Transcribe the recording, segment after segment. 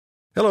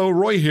Hello,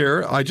 Roy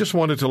here. I just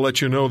wanted to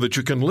let you know that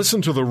you can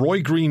listen to The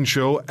Roy Green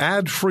Show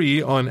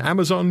ad-free on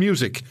Amazon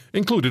Music,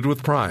 included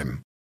with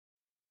Prime.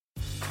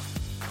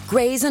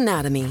 Grey's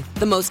Anatomy,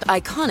 the most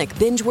iconic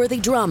binge-worthy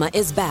drama,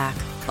 is back,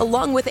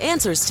 along with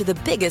answers to the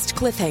biggest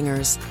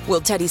cliffhangers.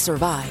 Will Teddy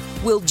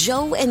survive? Will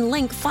Joe and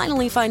Link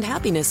finally find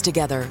happiness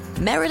together?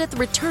 Meredith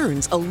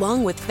returns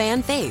along with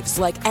fan faves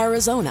like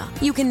Arizona.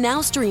 You can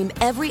now stream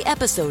every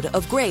episode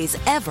of Grey's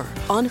ever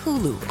on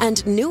Hulu,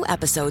 and new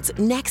episodes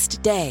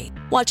next day.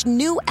 Watch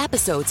new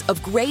episodes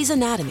of Grey's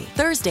Anatomy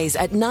Thursdays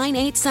at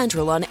 9/8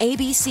 Central on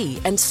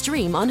ABC and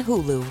stream on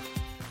Hulu.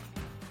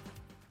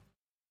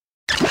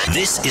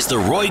 This is the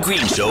Roy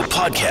Green Show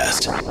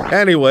podcast.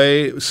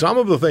 Anyway, some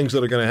of the things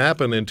that are going to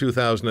happen in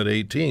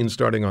 2018,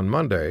 starting on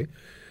Monday,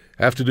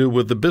 have to do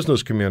with the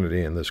business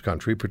community in this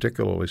country,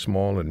 particularly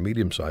small and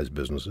medium-sized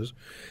businesses.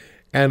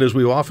 And as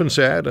we've often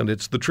said, and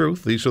it's the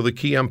truth, these are the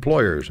key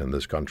employers in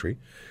this country.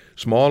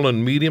 Small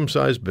and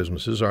medium-sized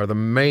businesses are the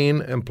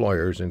main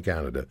employers in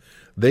Canada.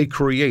 They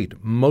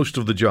create most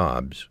of the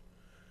jobs.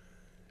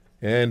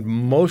 And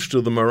most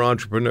of them are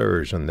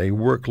entrepreneurs, and they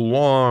work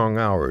long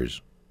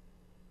hours.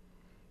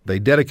 They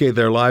dedicate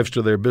their lives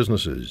to their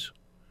businesses.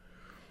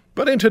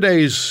 But in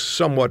today's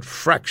somewhat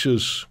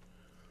fractious,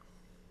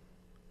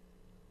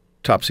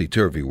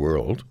 topsy-turvy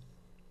world,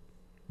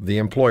 the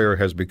employer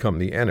has become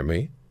the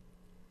enemy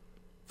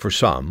for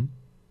some,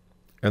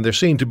 and they're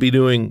seen to be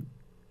doing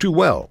too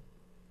well.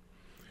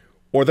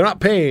 Or they're not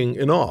paying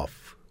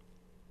enough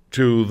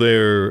to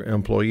their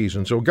employees.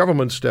 And so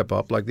governments step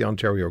up, like the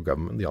Ontario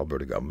government, the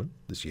Alberta government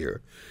this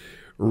year,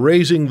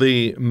 raising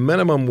the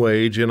minimum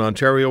wage. In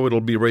Ontario,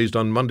 it'll be raised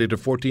on Monday to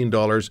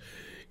 $14.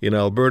 In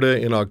Alberta,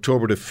 in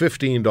October to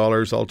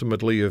 $15.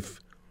 Ultimately,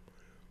 if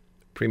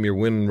Premier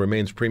Wynne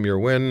remains Premier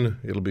Wynne,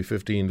 it'll be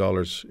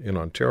 $15 in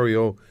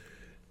Ontario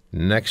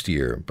next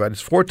year. But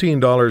it's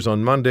 $14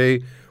 on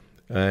Monday,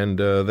 and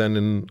then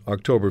in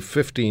October,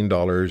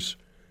 $15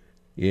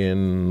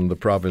 in the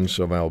province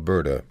of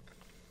Alberta.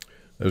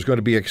 There's going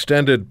to be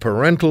extended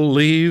parental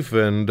leave,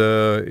 and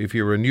if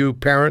you're a new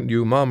parent,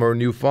 new mom or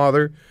new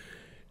father,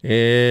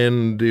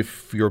 and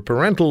if your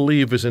parental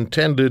leave is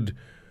intended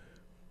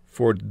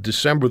for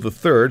December the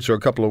 3rd, so a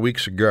couple of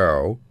weeks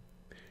ago,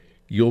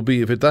 you'll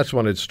be, if that's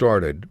when it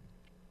started,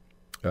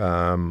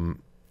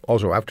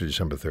 also after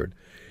December 3rd,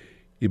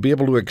 you'll be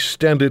able to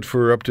extend it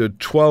for up to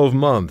 12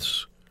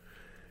 months.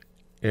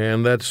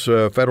 And that's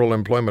federal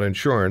employment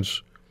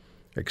insurance,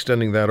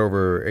 extending that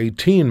over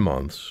 18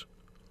 months.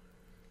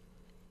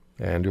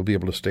 And you'll be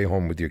able to stay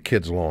home with your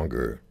kids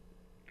longer.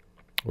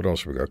 What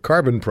else have we got?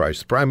 Carbon price.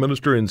 The Prime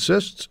Minister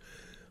insists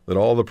that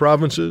all the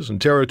provinces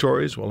and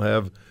territories will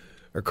have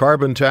a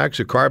carbon tax,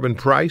 a carbon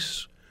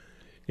price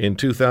in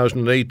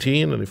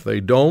 2018. And if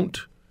they don't,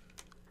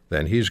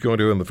 then he's going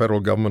to, and the federal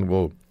government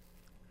will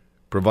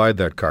provide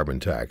that carbon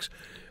tax.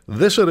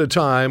 This at a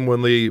time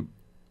when the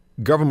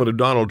government of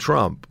Donald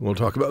Trump, we'll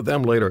talk about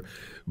them later,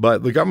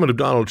 but the government of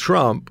Donald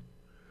Trump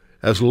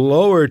has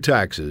lowered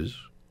taxes,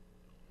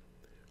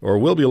 or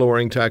will be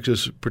lowering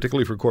taxes,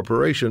 particularly for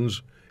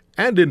corporations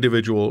and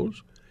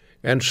individuals.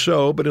 And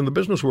so, but in the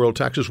business world,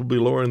 taxes will be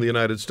lower in the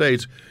United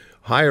States,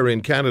 higher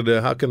in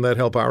Canada. How can that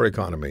help our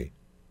economy?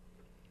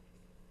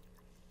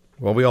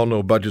 Well, we all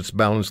know budgets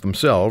balance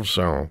themselves,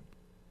 so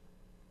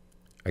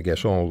I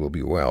guess all will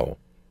be well.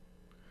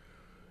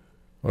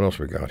 What else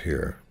we got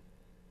here?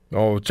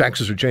 Oh,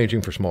 taxes are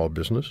changing for small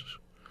business.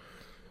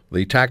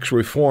 The tax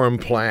reform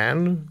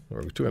plan,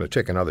 we're going to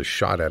take another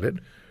shot at it,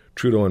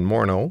 Trudeau and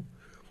Morneau,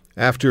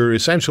 after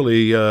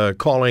essentially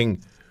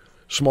calling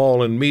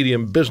small and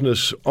medium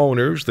business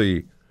owners,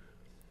 the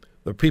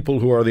people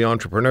who are the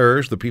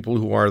entrepreneurs, the people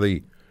who are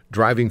the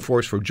driving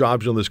force for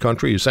jobs in this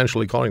country,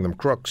 essentially calling them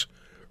crooks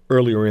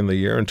earlier in the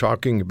year and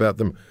talking about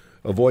them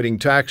avoiding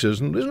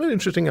taxes. And isn't it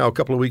interesting how a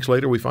couple of weeks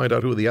later we find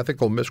out who the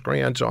ethical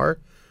miscreants are?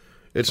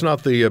 It's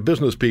not the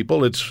business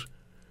people, it's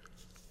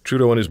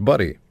Trudeau and his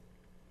buddy.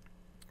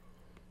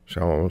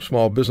 So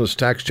small business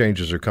tax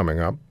changes are coming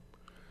up.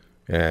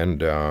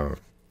 And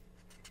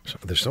so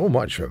there's so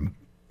much.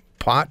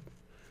 Pot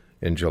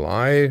in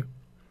July.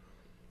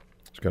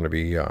 It's going to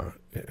be,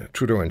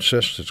 Trudeau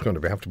insists it's going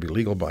to have to be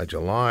legal by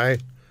July. You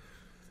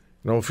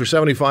know, for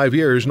 75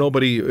 years,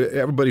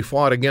 everybody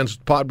fought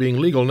against pot being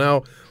legal.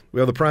 Now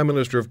we have the Prime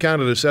Minister of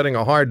Canada setting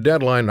a hard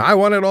deadline. I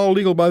want it all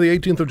legal by the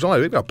 18th of July.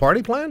 They've got a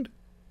party planned?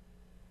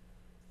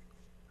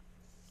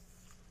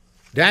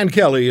 Dan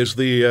Kelly is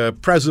the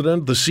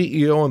president, the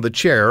CEO, and the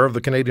chair of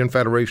the Canadian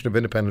Federation of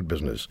Independent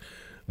Business,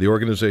 the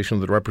organization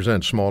that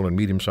represents small and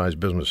medium-sized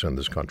business in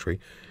this country.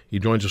 He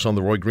joins us on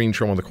the Roy Green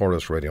Show on the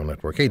Corus Radio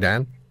Network. Hey,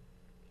 Dan.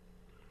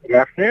 Good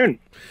afternoon.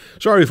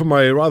 Sorry for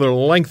my rather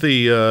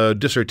lengthy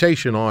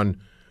dissertation on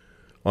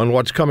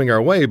what's coming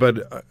our way,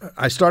 but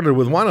I started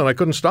with one and I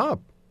couldn't stop.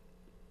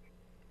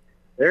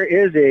 There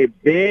is a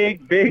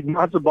big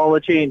matzo ball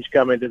of change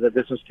coming to the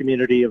business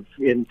community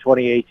in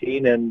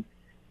 2018, and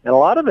a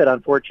lot of it,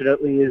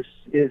 unfortunately,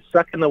 is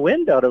sucking the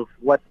wind out of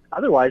what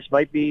otherwise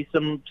might be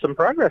some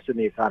progress in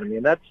the economy,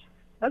 and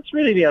that's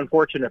really the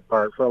unfortunate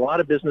part for a lot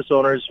of business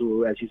owners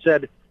who, as you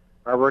said,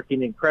 are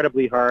working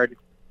incredibly hard.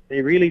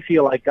 They really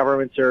feel like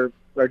governments are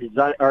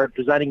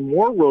designing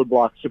more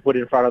roadblocks to put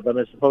in front of them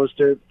as opposed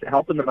to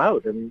helping them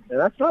out. And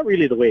that's not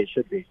really the way it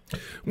should be.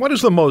 What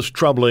is the most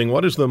troubling,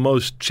 what is the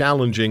most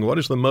challenging, what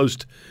is the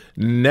most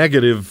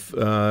negative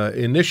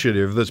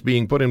initiative that's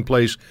being put in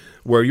place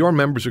where your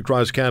members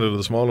across Canada,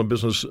 the small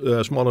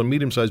and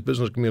medium-sized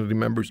business community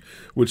members,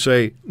 would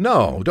say,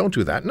 no, don't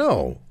do that,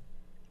 no?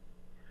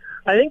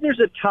 I think there's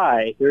a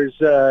tie. There's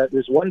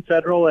one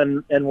federal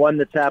and one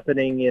that's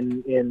happening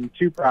in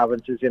two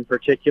provinces in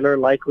particular,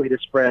 likely to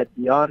spread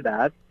beyond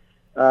that.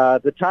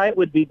 The tie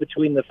would be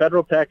between the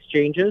federal tax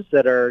changes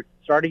that are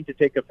starting to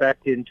take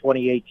effect in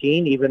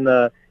 2018. Even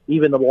the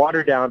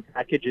watered down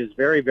package is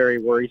very, very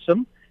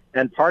worrisome,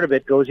 and part of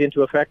it goes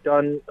into effect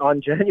on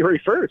January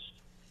 1st.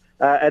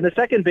 And the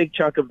second big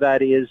chunk of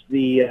that is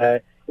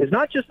is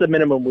not just the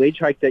minimum wage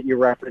hike that you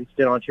referenced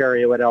in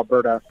Ontario and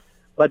Alberta,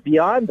 but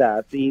beyond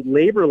that, the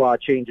labor law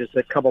changes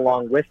that come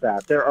along with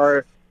that.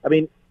 The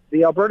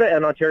Alberta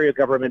and Ontario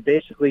government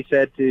basically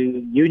said to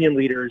union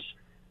leaders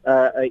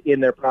in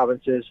their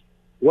provinces,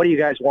 what do you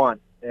guys want?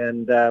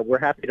 And we're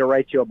happy to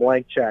write you a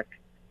blank check.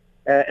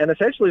 And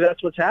essentially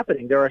that's what's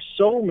happening. There are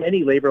so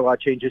many labor law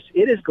changes.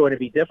 It is going to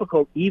be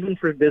difficult even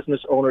for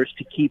business owners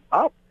to keep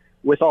up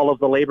with all of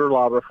the labor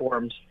law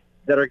reforms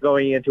that are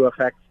going into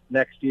effect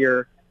next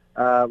year.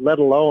 Let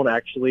alone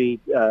actually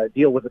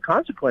deal with the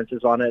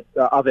consequences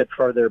of it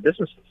for their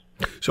businesses.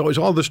 So is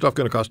all this stuff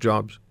going to cost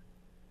jobs?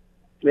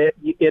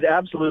 It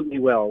absolutely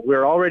will.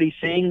 We're already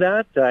seeing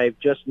that. I've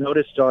just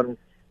noticed on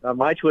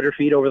my Twitter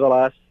feed over the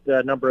last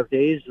number of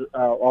days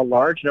a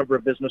large number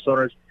of business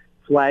owners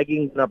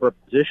flagging the number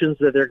of positions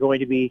that they're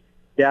going to be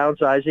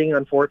downsizing,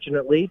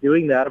 unfortunately,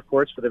 doing that, of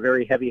course, with a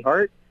very heavy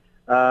heart.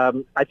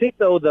 I think,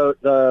 though,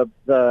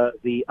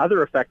 the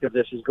other effect of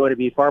this is going to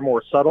be far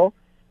more subtle.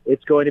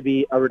 It's going to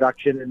be a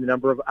reduction in the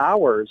number of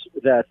hours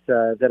that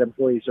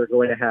employees are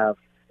going to have,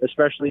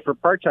 especially for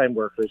part-time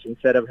workers.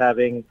 Instead of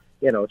having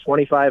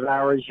 25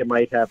 hours, you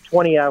might have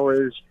 20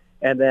 hours,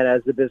 and then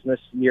as the business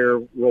year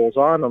rolls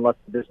on, unless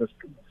the business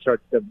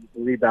starts to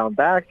rebound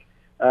back,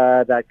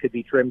 that could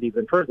be trimmed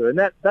even further. And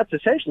that's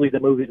essentially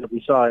the movie that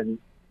we saw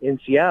in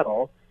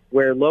Seattle,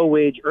 where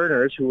low-wage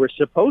earners, who were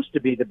supposed to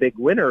be the big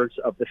winners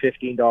of the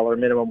 $15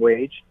 minimum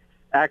wage,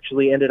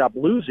 actually ended up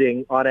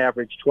losing, on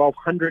average,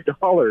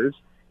 $1,200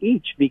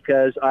 each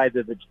because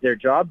either their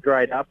job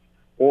dried up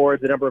or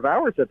the number of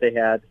hours that they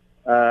had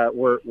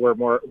were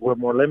more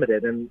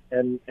limited,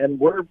 and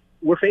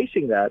we're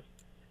facing that.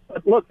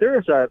 But look, there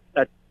is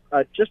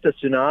just a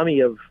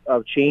tsunami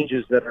of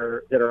changes that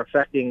are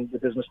affecting the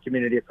business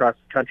community across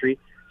the country.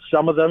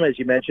 Some of them, as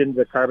you mentioned,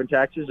 the carbon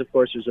taxes. Of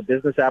course, there's a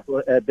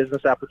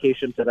business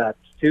application to that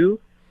too,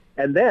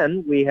 and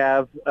then we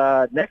have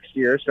next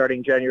year,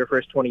 starting January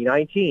 1st,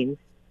 2019,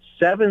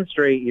 7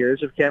 straight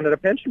years of Canada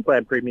Pension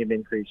Plan premium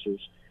increases.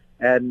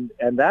 And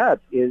that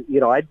is,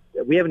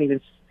 we haven't even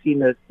seen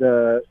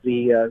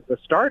the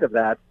start of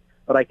that,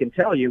 but I can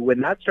tell you when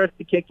that starts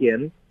to kick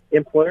in,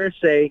 employers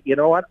say, you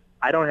know what,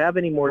 I don't have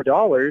any more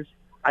dollars.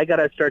 I got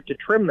to start to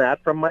trim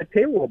that from my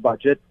payroll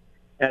budget,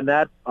 and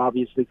that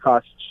obviously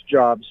costs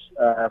jobs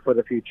for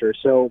the future.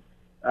 So,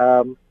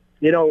 I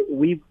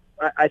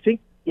think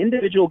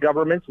individual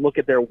governments look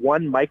at their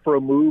one micro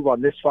move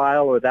on this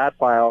file or that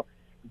file.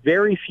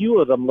 Very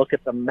few of them look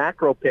at the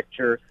macro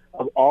picture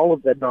of all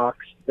of the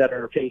knocks that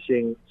are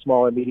facing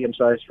small and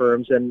medium-sized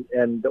firms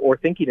or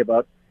thinking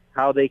about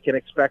how they can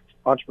expect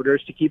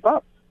entrepreneurs to keep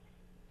up.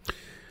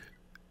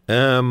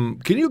 Can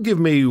you give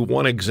me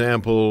one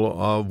example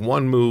of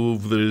one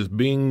move that is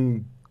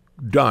being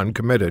done,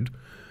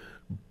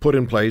 put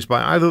in place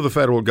by either the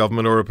federal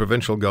government or a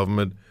provincial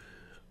government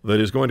that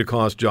is going to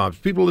cost jobs?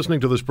 People listening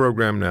to this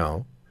program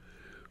now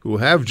who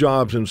have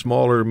jobs in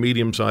smaller,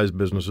 medium-sized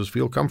businesses,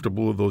 feel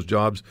comfortable with those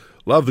jobs,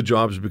 love the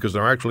jobs because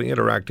they're actually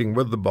interacting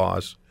with the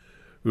boss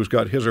who's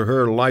got his or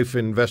her life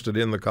invested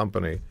in the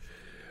company.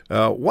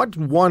 What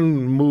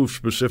one move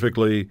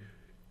specifically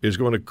is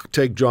going to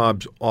take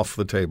jobs off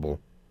the table?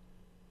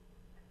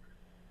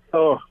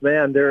 Oh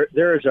man,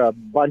 there's a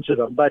bunch of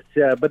them, but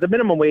the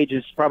minimum wage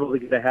is probably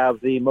going to have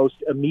the most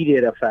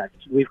immediate effect.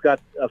 We've got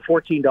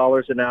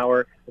 $14 an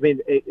hour. I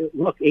mean,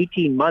 look,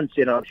 18 months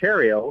in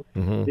Ontario,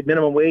 the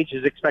minimum wage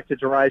is expected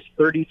to rise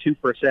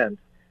 32%,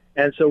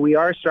 and so we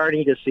are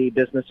starting to see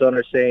business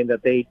owners saying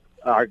that they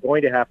are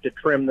going to have to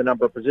trim the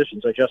number of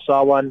positions. I just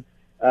saw one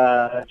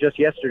just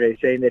yesterday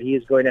saying that he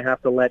is going to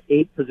have to let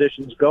 8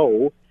 positions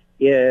go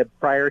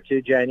prior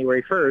to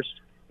January 1st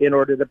in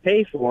order to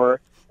pay for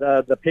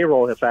the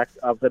payroll effect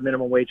of the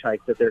minimum wage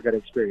hike that they're going to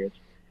experience.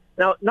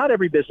 Now, not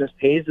every business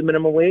pays the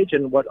minimum wage,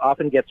 and what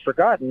often gets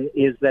forgotten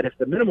is that if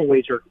the minimum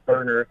wage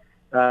earner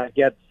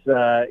gets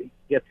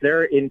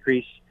their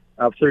increase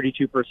of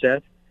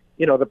 32%,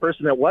 the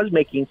person that was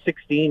making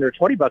 $16 or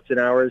 $20 an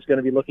hour is going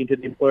to be looking to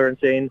the employer and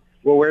saying,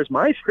 well, where's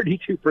my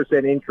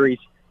 32% increase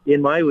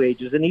in my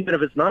wages? And even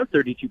if it's not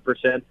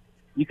 32%,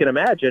 you can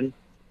imagine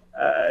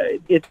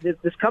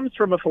this comes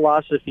from a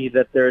philosophy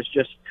that there's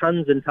just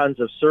tons and tons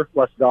of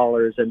surplus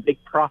dollars and big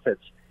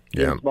profits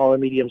in small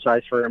and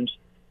medium-sized firms.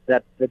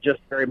 that just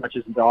very much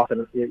is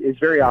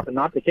very often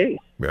not the case.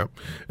 Yeah.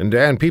 And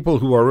Dan, people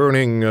who are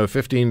earning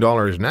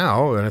 $15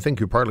 now, and I think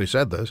you partly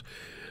said this,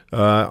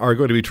 are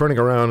going to be turning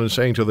around and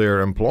saying to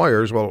their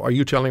employers, well, are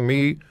you telling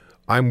me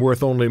I'm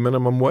worth only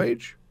minimum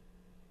wage?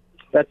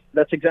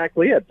 That's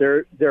exactly it.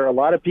 There are a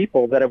lot of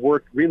people that have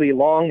worked really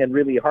long and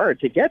really hard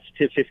to get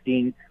to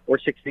 $15 or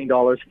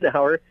 $16 an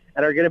hour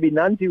and are going to be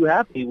none too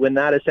happy when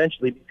that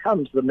essentially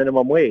becomes the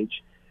minimum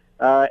wage.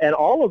 And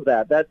all of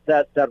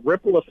that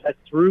ripple effect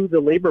through the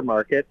labor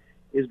market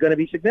is going to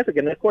be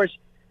significant. And of course,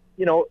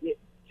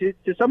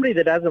 to somebody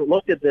that hasn't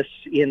looked at this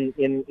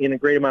in a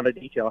great amount of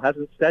detail,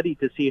 hasn't studied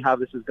to see how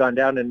this has gone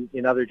down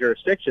in other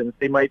jurisdictions,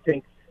 they might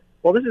think,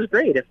 well, this is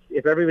great.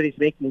 If everybody's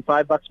making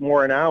 $5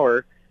 more an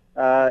hour,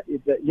 that's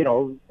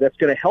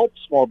going to help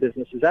small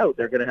businesses out.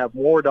 They're going to have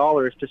more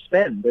dollars to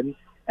spend.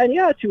 And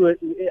yeah,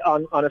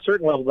 on a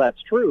certain level,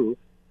 that's true.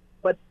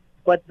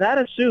 But that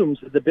assumes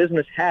that the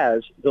business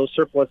has those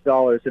surplus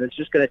dollars and it's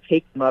just going to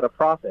take them out of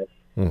profit.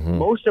 Mm-hmm.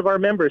 Most of our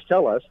members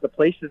tell us the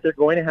place that they're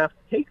going to have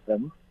to take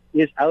them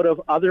is out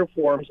of other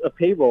forms of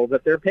payroll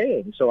that they're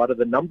paying. So out of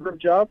the number of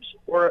jobs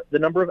or the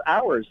number of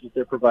hours that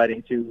they're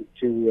providing to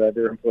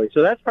their employees.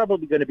 So that's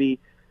probably going to be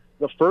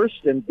the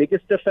first and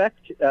biggest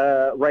effect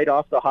right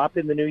off the hop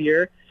in the new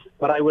year.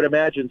 But I would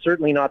imagine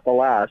certainly not the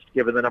last,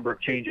 given the number of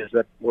changes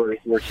that we're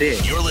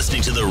seeing. You're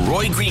listening to The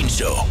Roy Green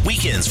Show,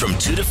 weekends from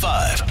 2 to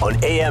 5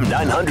 on AM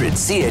 900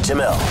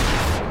 CHML.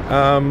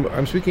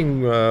 I'm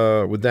speaking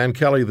with Dan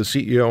Kelly, the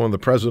CEO and the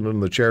president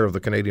and the chair of the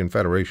Canadian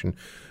Federation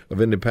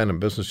of Independent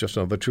Business. Just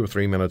another 2 or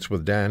 3 minutes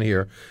with Dan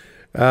here.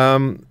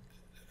 Dan,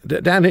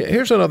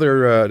 here's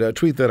another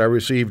tweet that I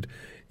received.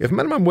 If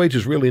minimum wage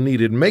is really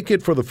needed, make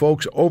it for the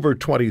folks over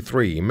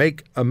 23.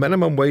 Make a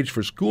minimum wage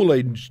for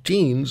school-age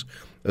teens.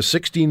 A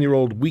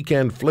 16-year-old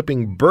weekend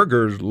flipping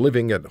burgers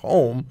living at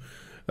home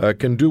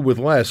can do with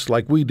less,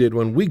 like we did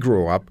when we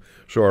grew up.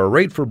 So a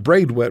rate for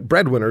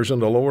breadwinners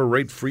and a lower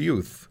rate for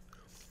youth.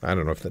 I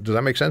don't know if does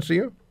that make sense to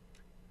you?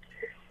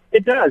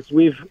 It does.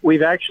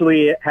 We've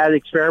actually had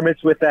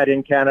experiments with that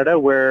in Canada,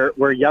 where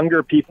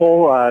younger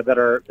people that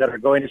are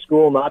going to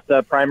school, not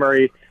the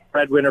primary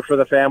breadwinner for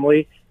the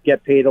family,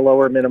 get paid a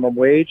lower minimum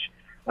wage.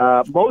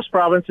 Most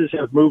provinces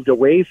have moved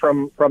away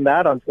from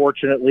that,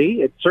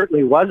 unfortunately. It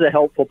certainly was a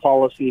helpful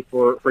policy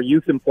for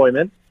youth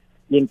employment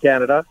in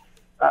Canada.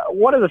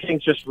 One of the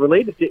things just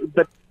related to,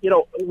 but,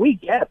 we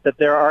get that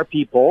there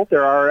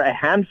are a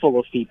handful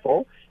of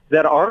people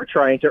that are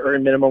trying to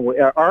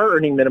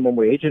earning minimum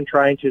wage and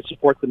trying to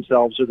support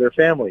themselves or their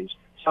families.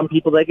 Some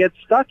people that get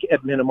stuck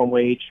at minimum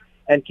wage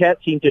and can't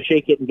seem to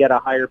shake it and get a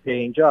higher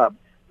paying job.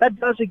 That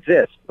does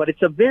exist, but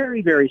it's a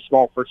very, very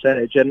small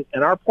percentage. And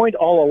our point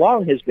all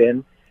along has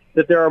been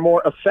that there are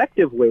more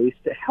effective ways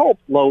to help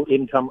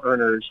low-income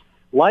earners,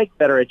 like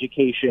better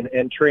education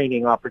and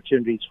training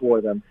opportunities for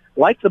them,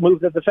 like the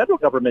move that the federal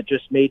government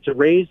just made to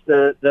raise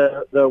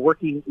the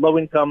working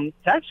low-income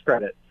tax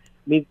credit.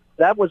 I mean,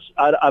 that was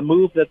a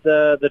move that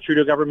the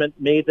Trudeau government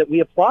made that we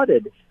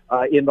applauded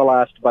in the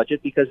last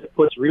budget, because it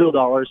puts real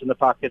dollars in the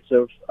pockets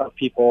of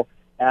people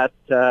that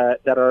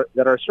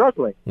are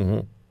struggling. Mm-hmm.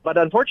 But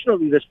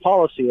unfortunately, this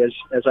policy, as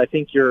I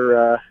think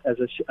as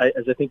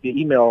I think the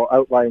email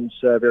outlines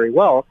very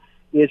well,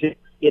 is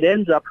it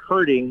ends up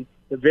hurting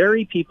the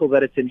very people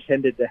that it's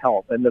intended to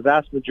help. And the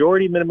vast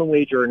majority of minimum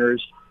wage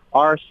earners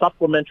are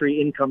supplementary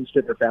incomes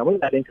to their family.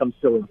 That income's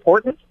still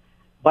important,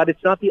 but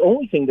it's not the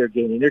only thing they're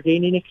gaining. They're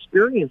gaining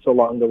experience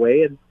along the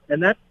way,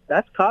 and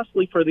that's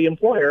costly for the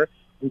employer,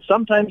 and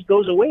sometimes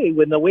goes away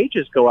when the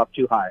wages go up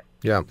too high.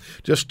 Yeah.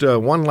 Just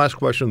one last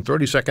question,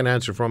 30-second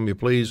answer from you,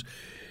 please.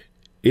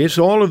 Is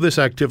all of this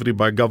activity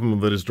by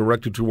government that is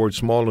directed towards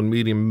small and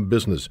medium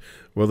business,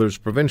 whether it's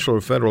provincial or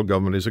federal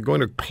government, is it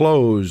going to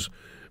close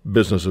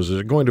businesses?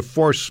 Is it going to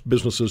force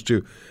businesses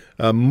to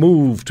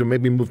move to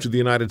the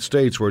United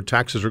States, where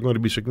taxes are going to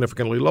be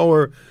significantly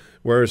lower,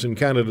 whereas in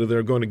Canada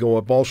they're going to go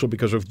up also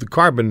because of the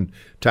carbon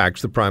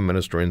tax the Prime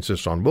Minister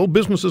insists on? Will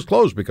businesses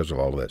close because of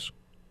all this?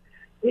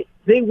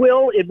 They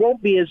will. It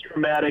won't be as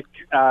dramatic.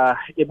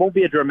 It won't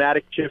be a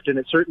dramatic shift, and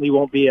it certainly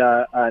won't be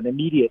an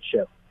immediate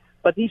shift.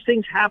 But these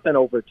things happen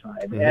over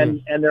time, mm-hmm.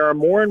 and there are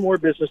more and more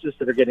businesses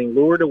that are getting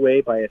lured away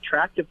by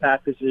attractive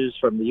packages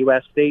from the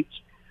U.S. states.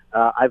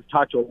 I've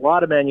talked to a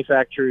lot of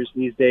manufacturers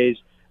these days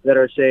that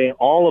are saying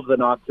all of the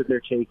knocks that they're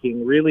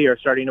taking really are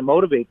starting to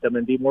motivate them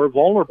and be more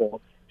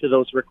vulnerable to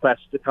those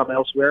requests to come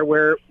elsewhere,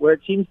 where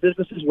it seems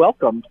business is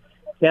welcomed.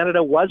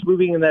 Canada was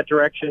moving in that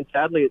direction.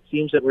 Sadly, it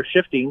seems that we're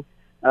shifting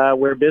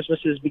where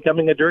business is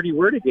becoming a dirty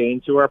word again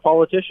to our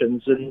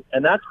politicians,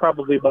 and that's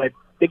probably my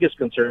biggest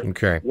concern.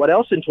 Okay. What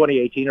else in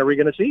 2018 are we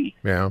going to see?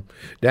 Yeah.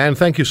 Dan,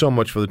 thank you so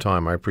much for the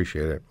time. I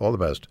appreciate it. All the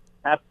best.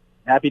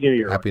 Happy New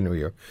Year. Happy New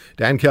Year.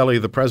 Dan Kelly,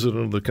 the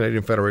president of the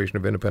Canadian Federation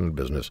of Independent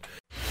Business.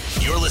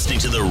 You're listening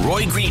to The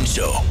Roy Green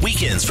Show,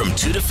 weekends from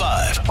 2 to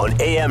 5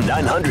 on AM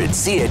 900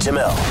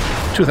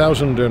 CHML.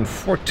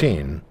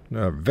 2014,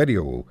 a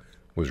video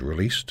was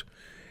released,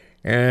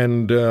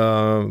 and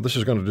this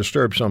is going to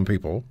disturb some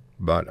people,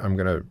 but I'm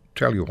going to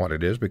tell you what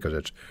it is because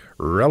it's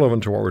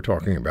relevant to what we're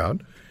talking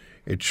about.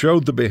 It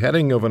showed the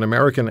beheading of an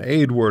American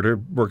aid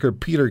worker,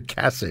 Peter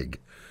Kassig.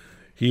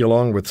 He,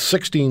 along with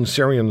 16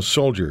 Syrian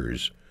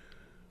soldiers,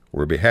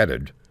 were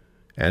beheaded.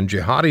 And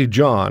Jihadi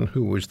John,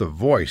 who was the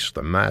voice,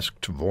 the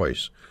masked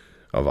voice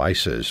of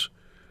ISIS,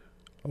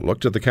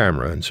 looked at the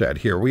camera and said,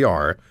 "Here we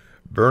are,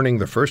 burning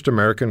the first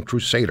American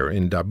crusader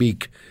in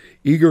Dabiq,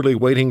 eagerly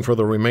waiting for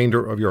the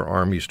remainder of your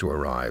armies to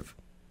arrive."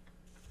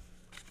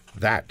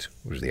 That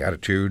was the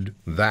attitude,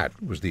 that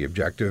was the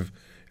objective,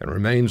 and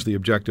remains the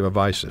objective of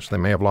ISIS. They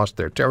may have lost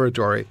their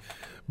territory,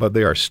 but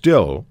they are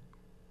still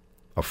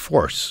a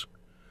force,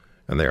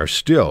 and they are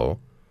still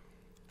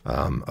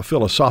a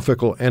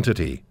philosophical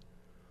entity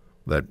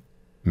that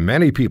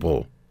many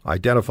people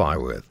identify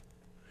with,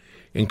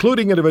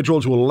 including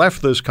individuals who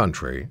left this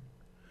country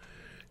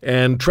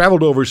and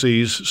traveled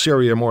overseas,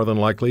 Syria more than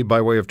likely,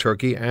 by way of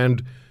Turkey,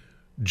 and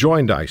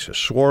joined ISIS,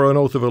 swore an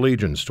oath of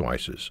allegiance to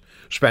ISIS,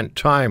 spent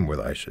time with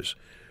ISIS,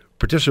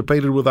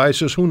 participated with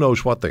ISIS. Who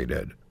knows what they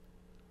did?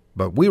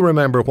 But we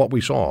remember what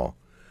we saw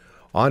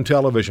on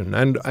television,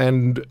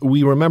 and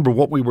we remember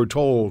what we were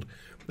told,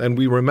 and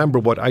we remember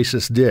what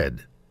ISIS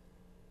did.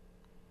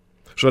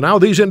 So now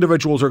these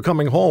individuals are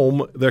coming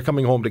home. They're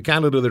coming home to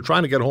Canada. They're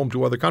trying to get home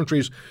to other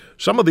countries.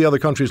 Some of the other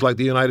countries, like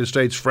the United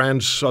States,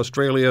 France,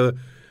 Australia,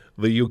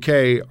 the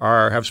UK,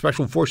 have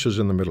special forces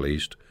in the Middle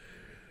East.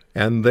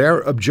 And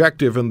their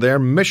objective and their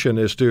mission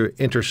is to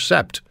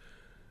intercept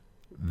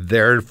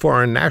their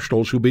foreign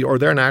nationals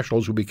their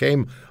nationals who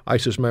became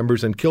ISIS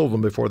members and kill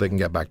them before they can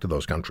get back to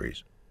those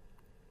countries.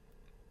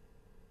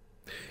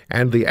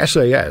 And the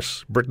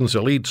SAS, Britain's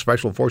elite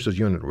special forces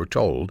unit, were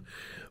told,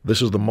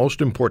 this is the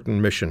most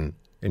important mission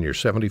in your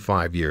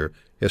 75-year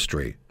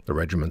history, the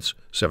regiment's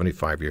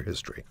 75-year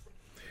history.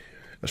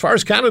 As far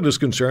as Canada is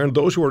concerned,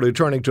 those who are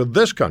returning to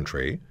this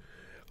country,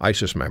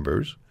 ISIS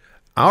members,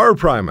 our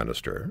Prime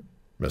Minister,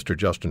 Mr.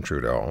 Justin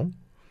Trudeau,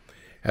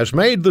 has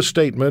made the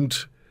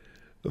statement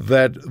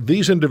that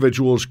these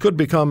individuals could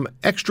become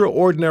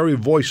extraordinary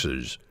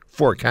voices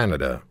for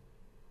Canada,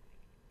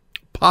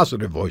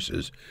 positive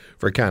voices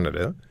for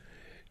Canada,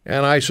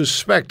 and I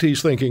suspect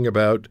he's thinking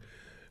about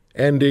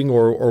ending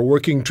or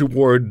working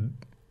toward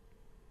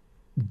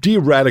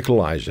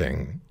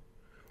de-radicalizing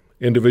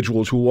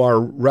individuals who are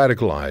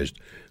radicalized.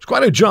 It's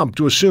quite a jump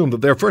to assume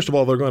that first of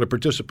all, they're going to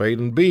participate,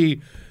 and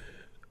B,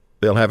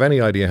 they'll have any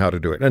idea how to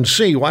do it. And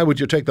C, why would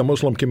you take the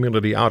Muslim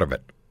community out of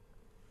it?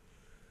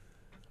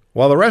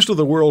 While the rest of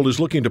the world is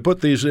looking to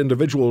put these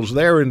individuals,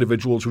 their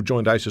individuals who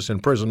joined ISIS, in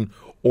prison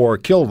or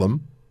kill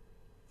them,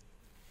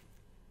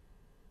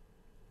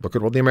 look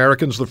at what the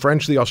Americans, the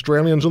French, the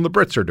Australians, and the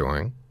Brits are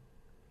doing.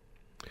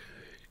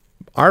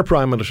 Our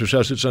Prime Minister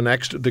says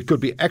there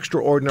could be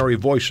extraordinary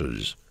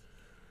voices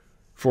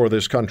for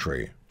this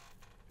country.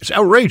 It's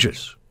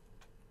outrageous.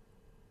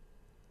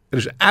 It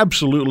is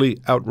absolutely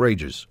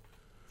outrageous.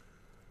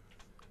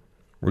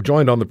 We're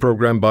joined on the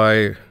program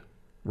by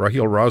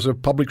Raheel Raza,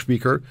 public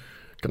speaker,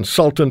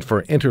 consultant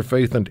for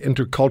interfaith and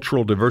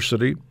intercultural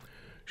diversity.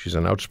 She's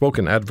an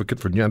outspoken advocate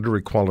for gender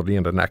equality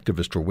and an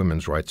activist for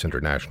women's rights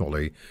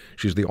internationally.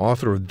 She's the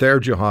author of Their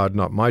Jihad,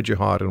 Not My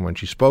Jihad, and when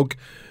she spoke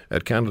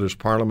at Canada's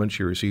Parliament,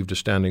 she received a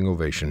standing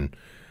ovation.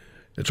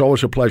 It's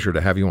always a pleasure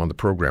to have you on the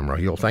program,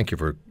 Raheel. Thank you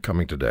for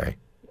coming today.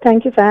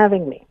 Thank you for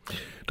having me.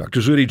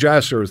 Dr. Zuhdi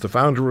Jasser is the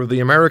founder of the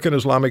American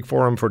Islamic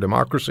Forum for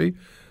Democracy,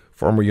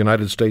 former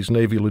United States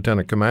Navy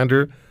Lieutenant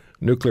Commander,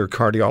 nuclear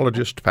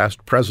cardiologist,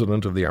 past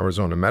president of the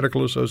Arizona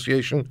Medical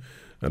Association,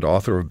 and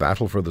author of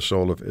Battle for the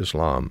Soul of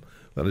Islam.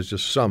 That is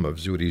just some of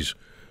Zuhdi's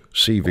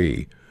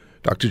CV.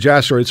 Dr.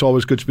 Jasser, it's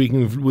always good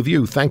speaking with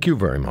you. Thank you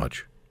very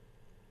much.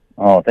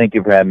 Oh, thank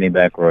you for having me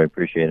back, Roy.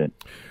 Appreciate it.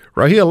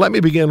 Raheel, let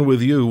me begin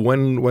with you.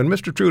 When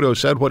Mr. Trudeau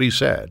said what he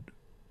said,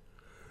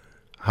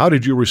 how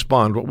did you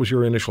respond? What was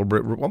your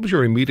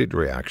immediate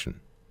reaction?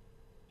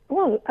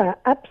 Well,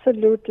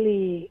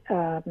 absolutely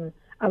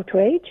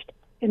outraged,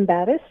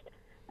 embarrassed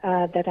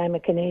that I'm a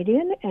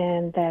Canadian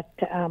and that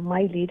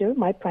my leader,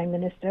 my Prime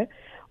Minister,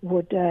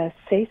 would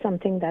say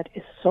something that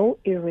is so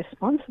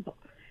irresponsible.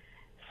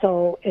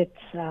 So it's,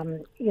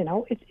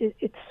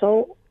 it's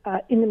so,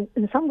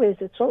 in some ways,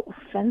 it's so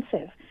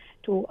offensive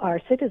to our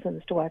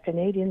citizens, to our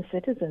Canadian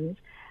citizens,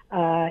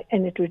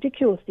 and it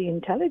ridicules the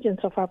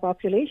intelligence of our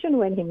population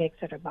when he makes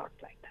a remark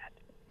like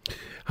that.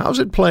 How's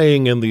it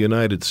playing in the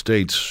United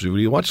States,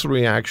 Zuhdi? What's the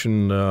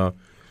reaction?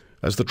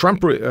 Has the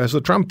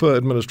Trump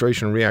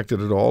administration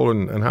reacted at all,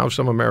 and how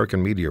some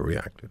American media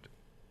reacted?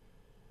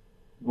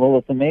 Well,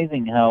 it's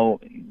amazing how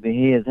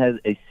he has had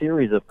a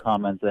series of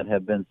comments that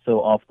have been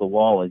so off the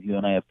wall, as you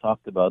and I have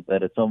talked about,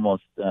 that it's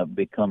almost they've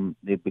become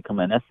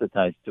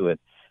anesthetized to it.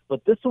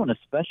 But this one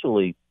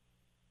especially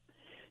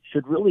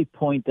should really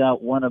point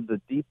out one of the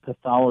deep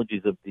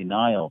pathologies of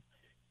denial,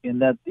 in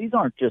that these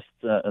aren't just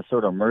a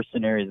sort of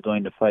mercenaries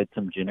going to fight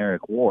some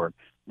generic war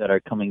that are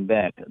coming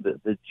back.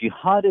 The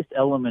jihadist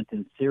element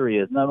in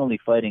Syria is not only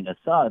fighting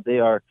Assad, they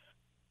are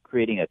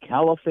creating a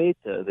caliphate.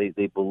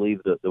 They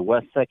believe that the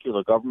West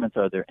secular governments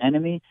are their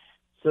enemy.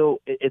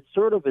 So it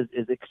sort of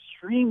is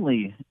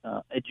extremely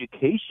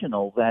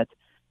educational that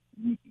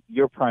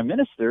your Prime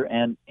Minister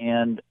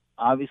and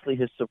obviously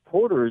his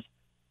supporters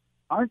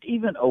aren't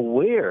even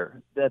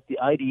aware that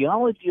the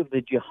ideology of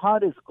the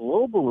jihadists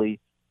globally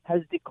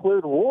has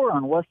declared war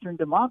on Western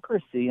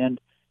democracy, and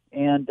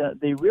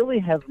they really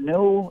have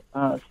no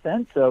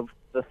sense of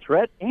the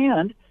threat,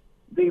 and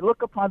they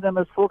look upon them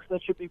as folks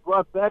that should be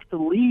brought back to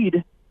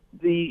lead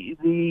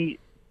the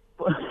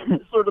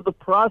sort of the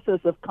process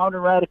of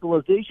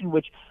counter-radicalization,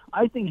 which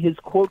I think his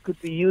quote could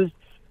be used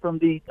from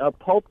the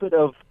pulpit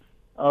of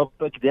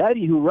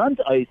Baghdadi, who runs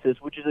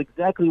ISIS, which is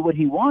exactly what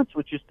he wants,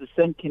 which is to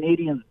send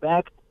Canadians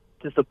back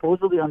to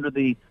supposedly under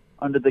the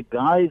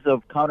guise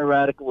of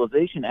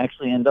counter-radicalization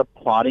actually end up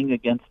plotting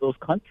against those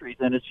countries.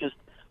 And it's just,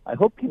 I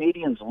hope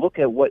Canadians look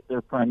at what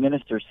their prime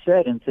minister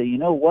said and say, you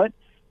know what,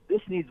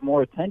 this needs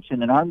more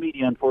attention, and our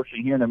media,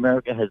 unfortunately, here in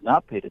America has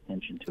not paid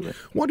attention to it.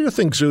 What do you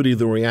think, Zuhdi,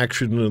 the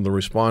reaction and the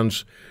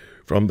response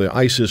from the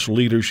ISIS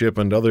leadership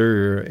and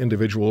other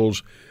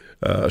individuals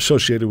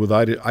associated with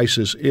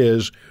ISIS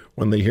is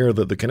when they hear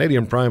that the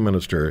Canadian Prime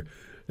Minister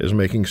is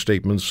making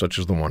statements such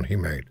as the one he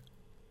made?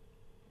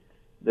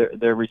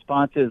 Their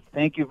response is,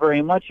 thank you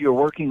very much. You're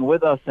working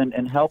with us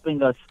and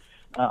helping us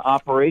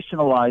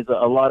operationalize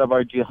a lot of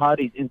our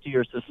jihadis into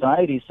your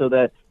society so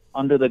that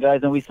under the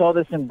guise, and we saw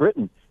this in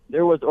Britain,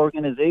 there was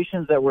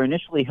organizations that were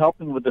initially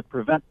helping with the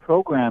PREVENT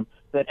program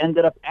that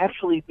ended up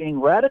actually being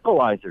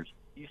radicalizers.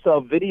 You saw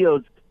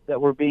videos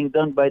that were being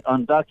done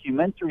on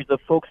documentaries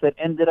of folks that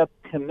ended up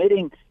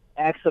committing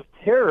acts of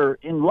terror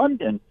in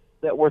London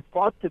that were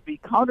thought to be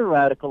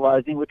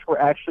counter-radicalizing, which were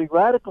actually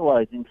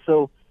radicalizing.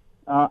 So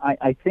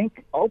I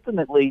think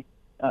ultimately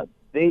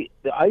the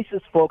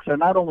ISIS folks are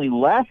not only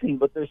laughing,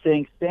 but they're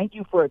saying thank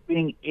you for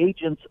being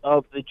agents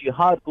of the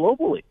jihad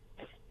globally.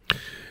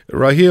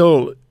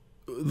 Raheel,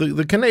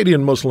 the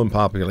Canadian Muslim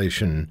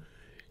population,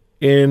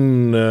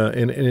 in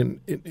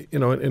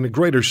a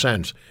greater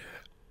sense,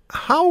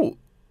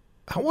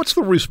 what's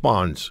the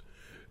response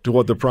to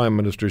what the Prime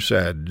Minister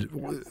said?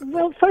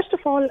 Well, first of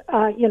all,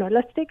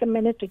 let's take a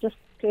minute to just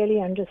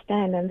clearly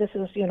understand, and this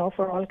is,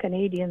 for all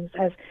Canadians,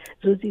 as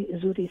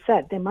Zuhdi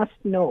said, they must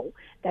know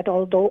that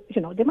although,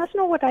 they must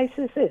know what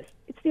ISIS is.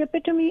 It's the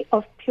epitome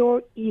of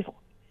pure evil.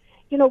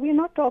 We're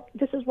not talking,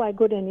 this is why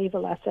good and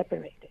evil are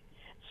separated.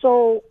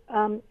 So,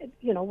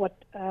 what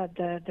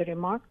the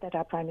remark that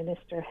our Prime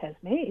Minister has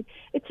made,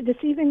 it's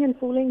deceiving and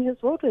fooling his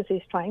voters.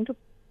 He's trying to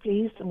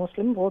please the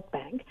Muslim vote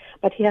bank,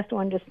 but he has to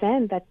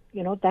understand that,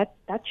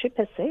 that ship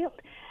has sailed.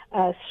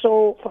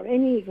 So for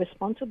any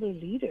responsible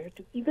leader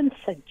to even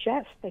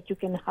suggest that you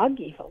can hug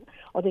evil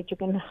or that you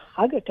can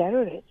hug a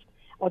terrorist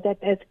or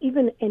that there's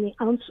even any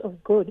ounce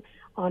of good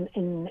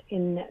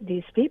in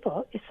these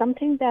people is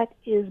something that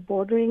is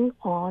bordering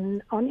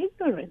on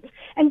ignorance.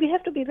 And we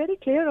have to be very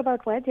clear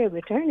about why they're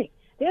returning.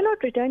 They're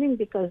not returning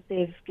because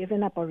they've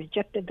given up or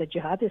rejected the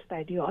jihadist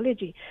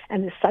ideology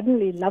and they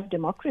suddenly love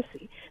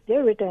democracy.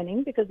 They're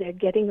returning because they're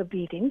getting a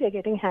beating, they're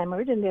getting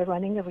hammered, and they're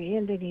running away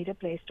and they need a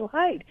place to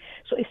hide.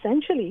 So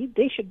essentially,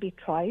 they should be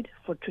tried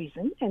for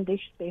treason and they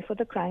should pay for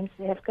the crimes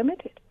they have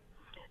committed.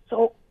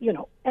 So,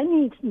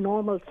 any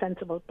normal,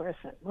 sensible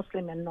person,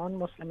 Muslim and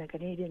non-Muslim, a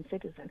Canadian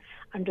citizen,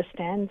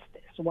 understands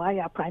this. Why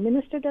our Prime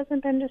Minister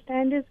doesn't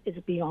understand this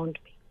is beyond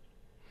me.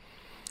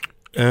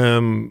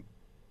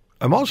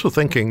 I'm also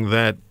thinking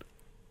that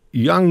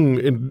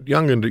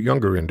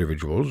younger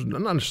individuals,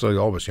 not necessarily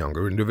always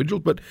younger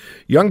individuals, but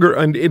younger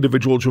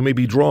individuals who may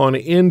be drawn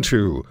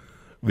into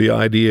the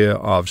idea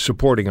of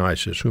supporting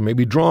ISIS, who may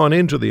be drawn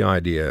into the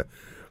idea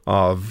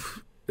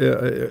of,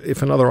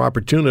 if another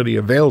opportunity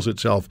avails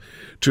itself,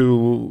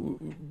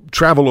 to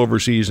travel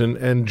overseas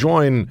and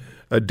join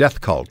a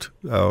death cult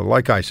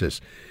like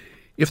ISIS.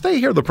 If they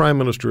hear the Prime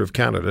Minister of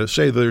Canada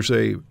say there's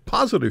a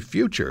positive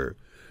future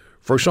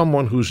for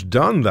someone who's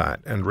done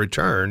that and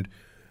returned,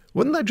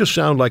 wouldn't that just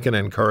sound like an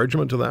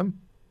encouragement to them?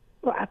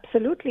 Well,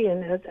 absolutely.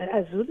 And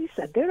as Zuhdi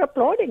said, they're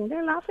applauding.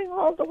 They're laughing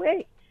all the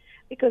way.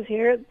 Because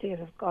here they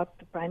have got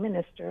the Prime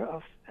Minister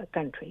of a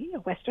country, a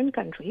Western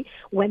country,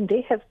 when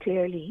they have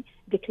clearly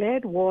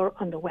declared war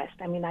on the West.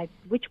 I mean,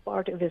 which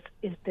part of this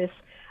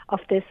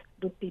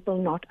do people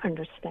not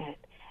understand?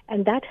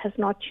 And that has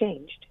not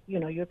changed.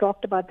 You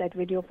talked about that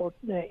video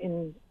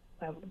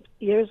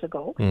years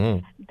ago.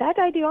 Mm-hmm. That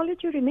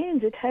ideology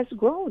remains. It has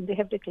grown. They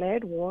have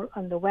declared war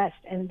on the West,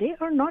 and they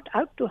are not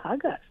out to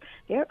hug us.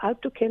 They're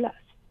out to kill us.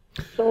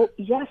 So,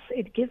 yes,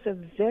 it gives a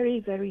very,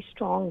 very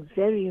strong,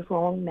 very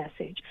wrong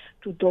message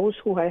to those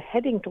who are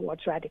heading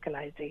towards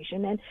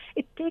radicalization, and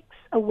it takes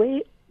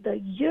away the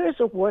years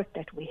of work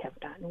that we have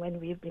done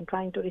when we've been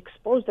trying to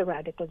expose the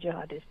radical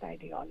jihadist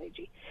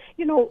ideology.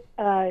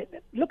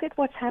 Look at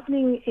what's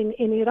happening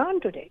in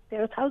Iran today.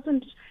 There are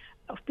thousands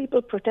of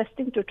people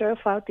protesting to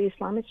turf out the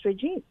Islamist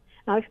regime.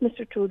 Now, if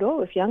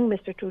young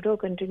Mr. Trudeau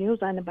continues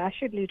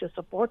unabashedly to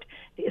support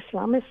the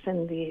Islamists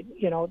and the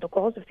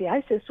cause of the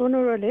ISIS,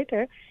 sooner or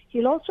later,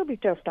 he'll also be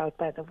turfed out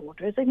by the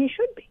voters, and he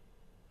should be.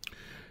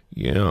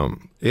 Yeah.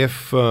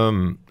 If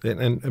and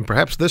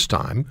perhaps this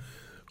time,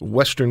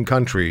 Western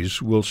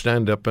countries will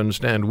stand up and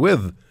stand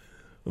with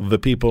the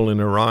people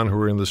in Iran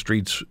who are in the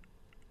streets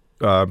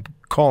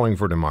calling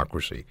for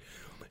democracy.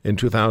 in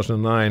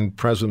 2009,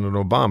 President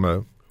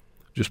Obama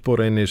just put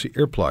in his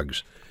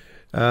earplugs.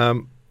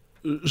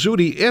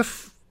 Zuhdi,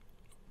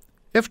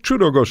 if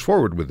Trudeau goes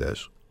forward with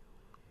this,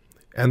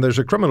 and there's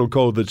a criminal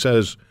code that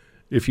says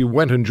if you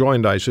went and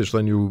joined ISIS,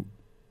 then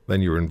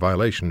you're in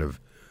violation of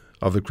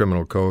the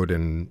criminal code,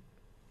 and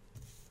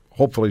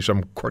hopefully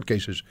some court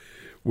cases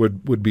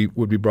would be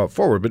brought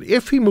forward. But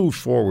if he moves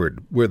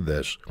forward with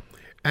this,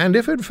 and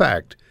if in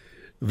fact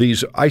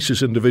these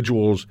ISIS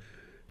individuals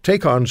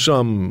take on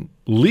some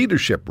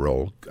leadership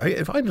role,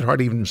 I find it hard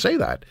to even say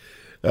that,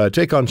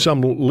 take on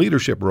some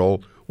leadership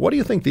role, what do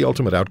you think the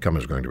ultimate outcome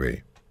is going to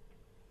be?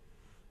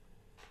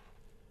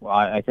 Well,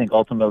 I think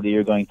ultimately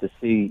you're going to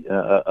see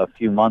a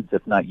few months,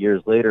 if not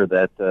years later,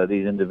 that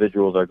these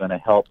individuals are going to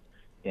help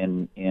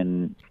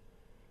in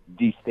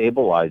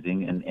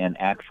destabilizing and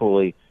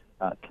actually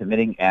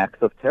committing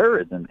acts of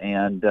terrorism,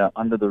 and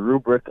under the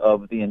rubric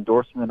of the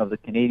endorsement of the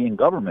Canadian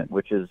government,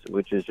 which is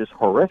just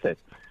horrific.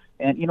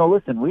 And,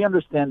 listen, we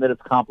understand that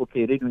it's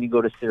complicated when you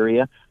go to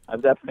Syria.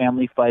 I've got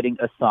family fighting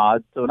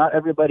Assad, so not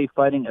everybody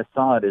fighting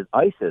Assad is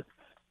ISIS.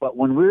 But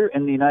when we're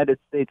in the United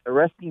States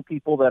arresting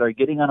people that are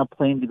getting on a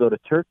plane to go to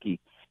Turkey,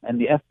 and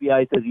the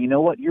FBI says, you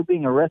know what, you're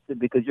being arrested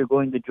because you're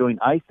going to join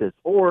ISIS.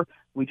 Or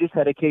we just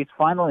had a case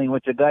finally in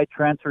which a guy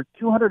transferred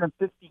 $250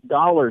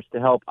 to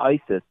help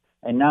ISIS,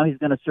 and now he's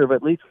going to serve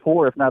at least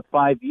 4, if not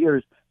 5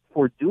 years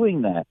for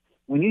doing that.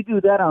 When you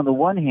do that on the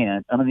one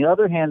hand, and on the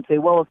other hand say,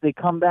 well, if they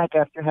come back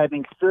after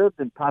having served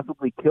and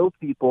possibly killed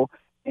people,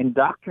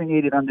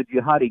 indoctrinated under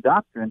jihadi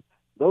doctrine,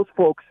 those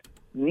folks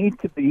need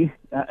to be,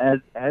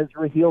 as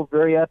Raheel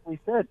very aptly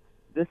said,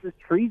 this is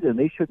treason.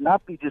 They should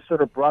not be just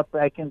sort of brought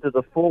back into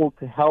the fold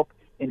to help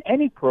in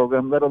any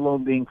program, let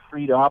alone being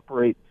free to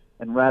operate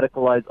and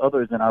radicalize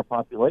others in our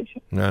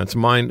population. Yeah,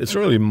 it's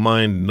really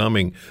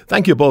mind-numbing.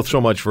 Thank you both so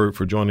much for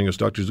joining us,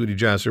 Dr. Zuhdi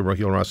Jasser,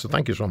 Raheel Rasta.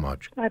 Thank you so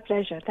much. My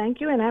pleasure. Thank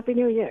you, and Happy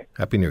New Year.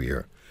 Happy New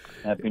Year.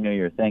 Happy New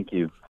Year. Thank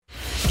you.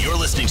 You're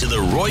listening to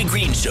The Roy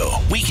Green Show,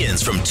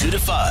 weekends from 2 to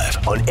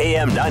 5 on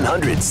AM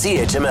 900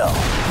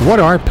 CHML. What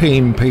are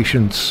pain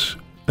patients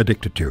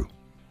addicted to?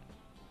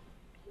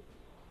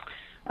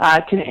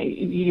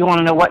 You want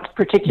to know what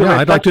particular? Yeah,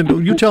 I'd like to know.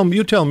 You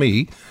tell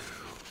me,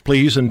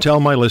 please, and tell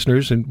my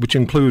listeners, which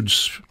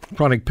includes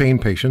chronic pain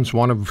patients,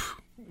 one of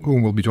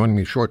whom will be joining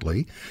me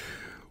shortly.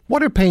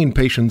 What are pain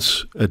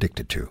patients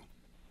addicted to?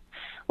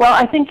 Well,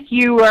 I think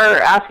you are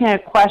asking a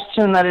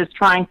question that is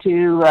trying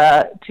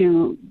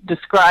to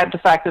describe the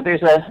fact that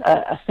there's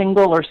a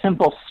single or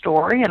simple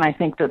story, and I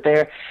think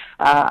that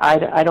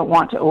I don't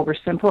want to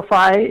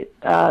oversimplify.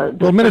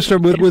 Well, Minister,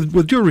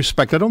 with due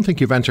respect, I don't think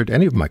you've answered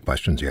any of my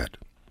questions yet.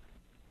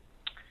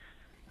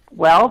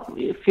 Well,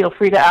 feel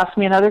free to ask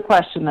me another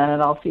question then,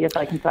 and I'll see if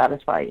I can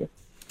satisfy you.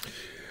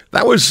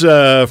 That was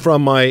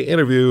from my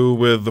interview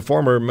with the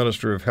former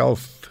Minister of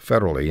Health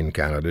federally in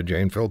Canada,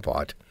 Jane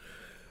Philpott.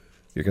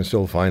 You can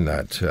still find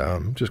that.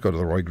 Just go to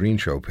the Roy Green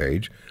Show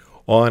page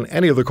on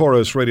any of the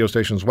Chorus radio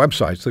stations'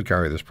 websites that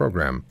carry this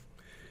program.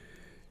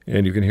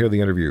 And you can hear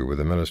the interview with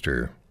the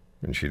minister,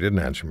 and she didn't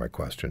answer my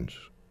questions.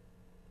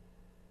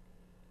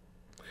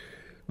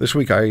 This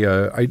week,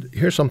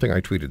 here's something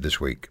I tweeted this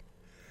week.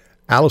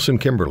 Allison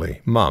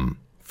Kimberly, mom,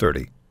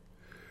 30.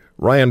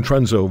 Ryan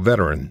Trenzo,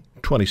 veteran,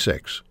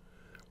 26.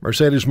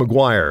 Mercedes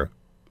McGuire,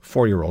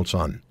 4-year-old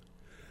son.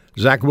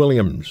 Zach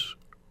Williams,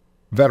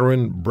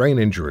 veteran, brain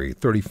injury,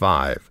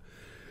 35.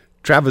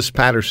 Travis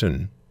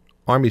Patterson,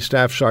 Army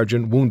Staff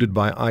Sergeant, wounded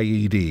by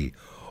IED.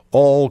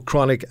 All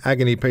chronic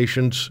agony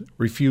patients,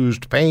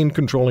 refused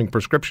pain-controlling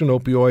prescription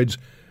opioids,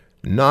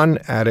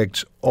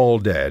 non-addicts, all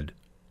dead,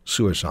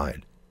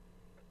 suicide.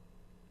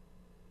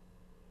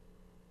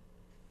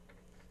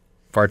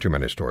 Far too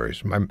many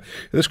stories.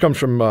 This comes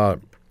from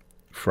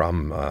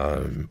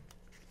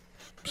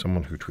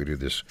someone who tweeted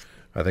this.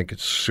 I think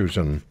it's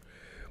Susan.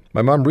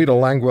 My mom, Rita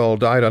Langwell,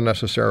 died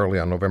unnecessarily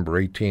on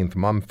November 18th.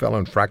 Mom fell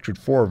and fractured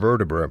 4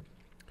 vertebrae.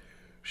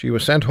 She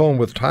was sent home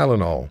with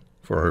Tylenol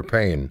for her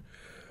pain.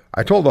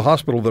 I told the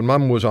hospital that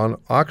Mom was on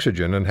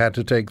oxygen and had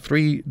to take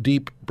 3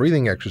 deep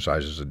breathing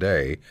exercises a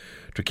day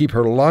to keep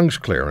her lungs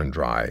clear and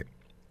dry.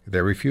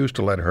 They refused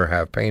to let her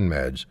have pain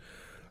meds.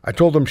 I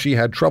told them she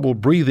had trouble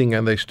breathing,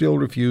 and they still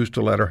refused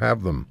to let her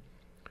have them.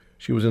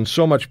 She was in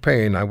so much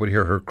pain I would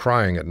hear her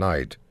crying at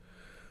night.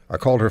 I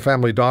called her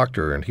family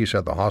doctor, and he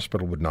said the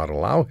hospital would not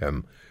allow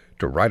him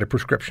to write a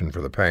prescription for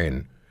the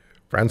pain.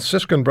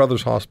 Franciscan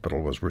Brothers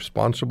Hospital was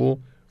responsible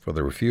for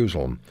the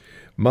refusal.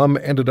 Mom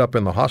ended up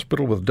in the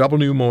hospital with double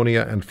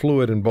pneumonia and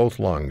fluid in both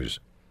lungs.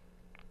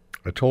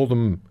 I told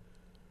them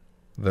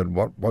that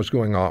what was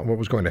going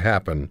to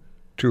happen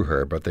to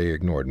her, but they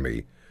ignored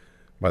me.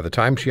 By the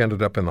time she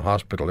ended up in the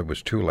hospital, it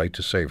was too late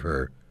to save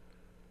her.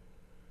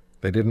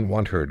 They didn't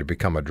want her to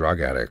become a drug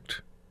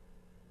addict.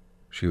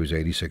 She was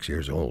 86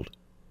 years old.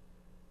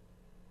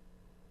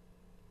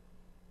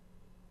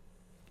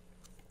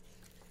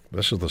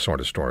 This is the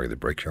sort of story that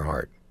breaks your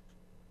heart.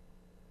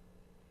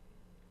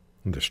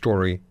 And there's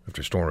story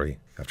after story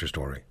after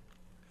story.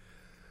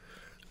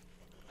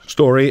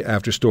 Story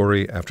after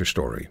story after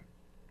story.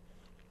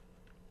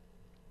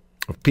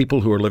 of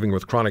people who are living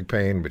with chronic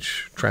pain,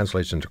 which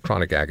translates into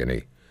chronic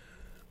agony.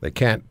 They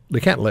can't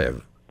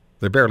live.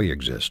 They barely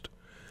exist.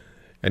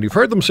 And you've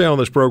heard them say on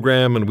this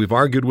program, and we've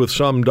argued with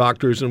some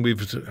doctors, and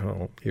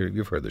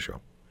you've heard the show.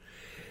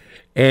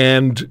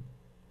 And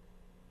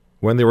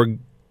when they were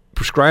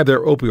prescribed their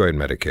opioid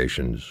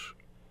medications,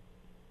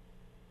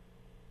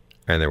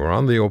 and they were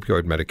on the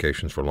opioid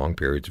medications for long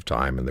periods of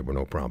time, and there were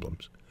no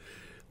problems,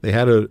 they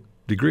had a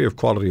degree of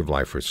quality of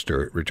life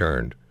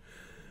returned.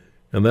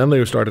 And then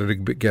they started to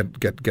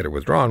get it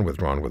withdrawn,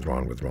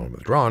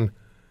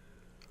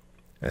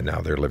 and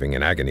now they're living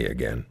in agony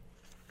again.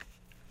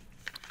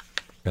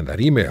 And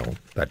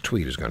that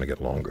tweet is going to get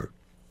longer,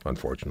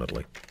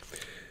 unfortunately.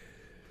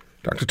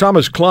 Dr.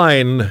 Thomas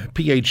Klein,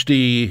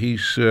 Ph.D.,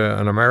 he's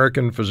an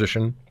American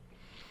physician,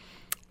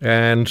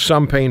 and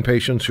some pain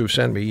patients who've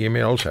sent me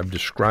emails have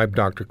described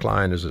Dr.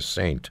 Klein as a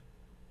saint.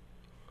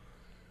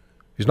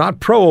 He's not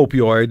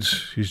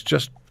pro-opioids. He's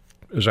just,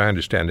 as I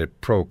understand it,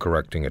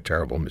 pro-correcting a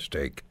terrible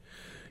mistake.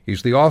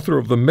 He's the author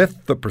of The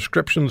Myth That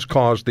Prescriptions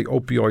Caused the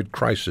Opioid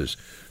Crisis.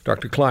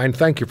 Dr. Klein,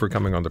 thank you for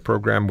coming on the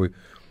program. We've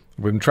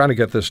been trying to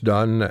get this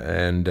done,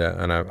 and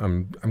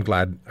I'm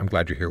glad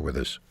you're here with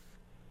us.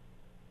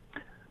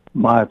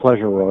 My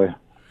pleasure, Roy.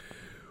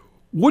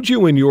 Would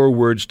you, in your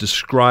words,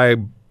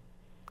 describe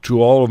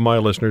to all of my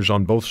listeners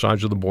on both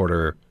sides of the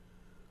border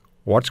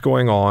what's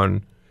going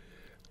on,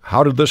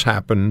 how did this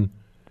happen,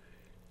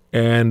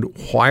 and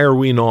why are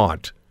we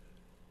not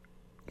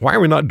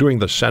doing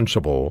the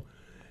sensible,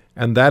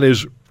 and that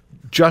is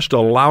just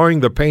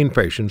allowing the pain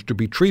patients to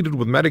be treated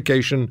with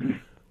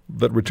medication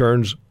that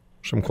returns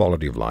some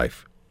quality of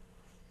life?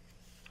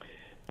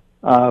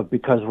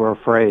 Because we're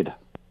afraid.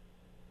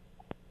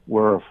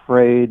 We're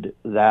afraid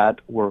that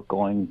we're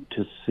going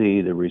to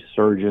see the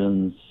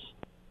resurgence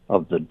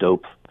of the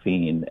dope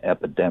fiend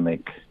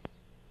epidemic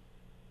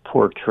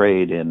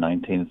portrayed in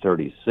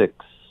 1936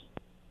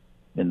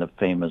 in the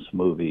famous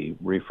movie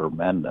Reefer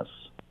Madness,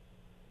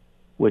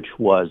 which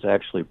was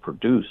actually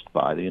produced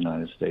by the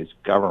United States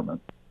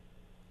government.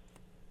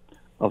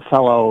 A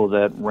fellow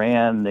that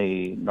ran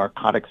the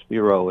Narcotics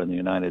Bureau in the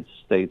United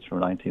States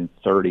from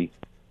 1930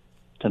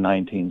 to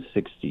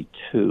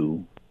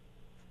 1962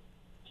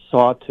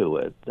 saw to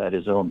it that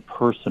his own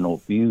personal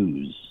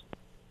views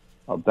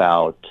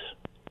about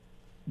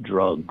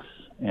drugs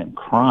and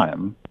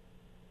crime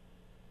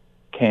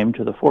came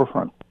to the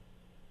forefront.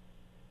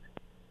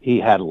 He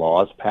had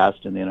laws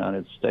passed in the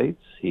United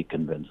States. He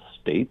convinced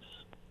states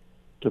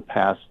to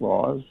pass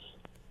laws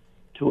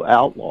to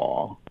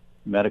outlaw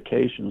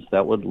medications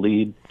that would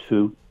lead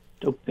to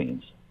dope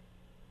fiends.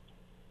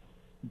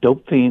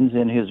 Dope fiends,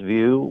 in his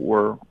view,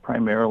 were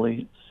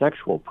primarily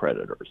sexual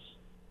predators,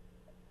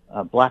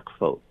 black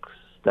folks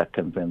that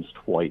convinced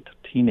white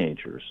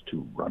teenagers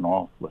to run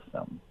off with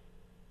them.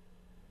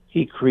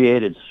 He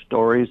created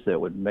stories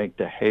that would make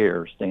the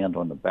hair stand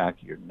on the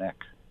back of your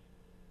neck,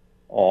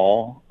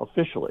 all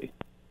officially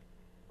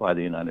by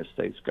the United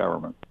States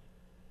government.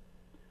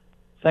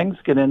 Things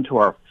get into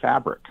our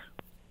fabric.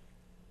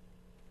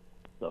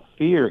 The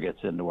fear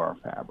gets into our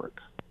fabric,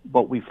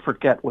 but we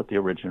forget what the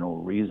original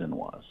reason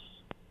was.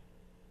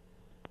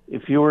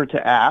 If you were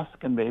to ask,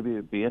 and maybe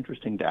it'd be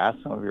interesting to ask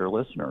some of your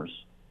listeners,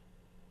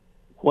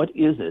 what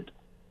is it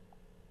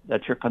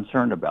that you're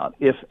concerned about?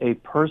 If a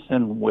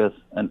person with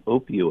an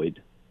opioid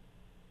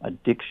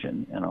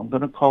addiction, and I'm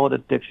going to call it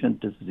addiction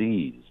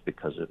disease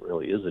because it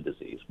really is a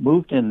disease,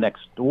 moved in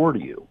next door to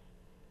you,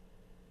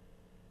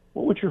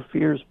 what would your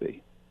fears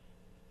be?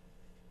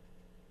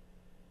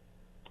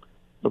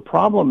 The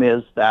problem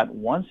is that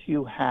once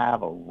you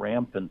have a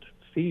rampant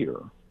fear,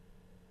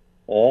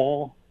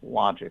 all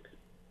logic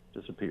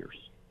disappears.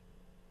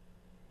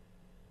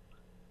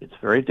 It's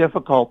very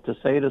difficult to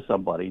say to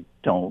somebody,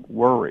 don't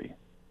worry.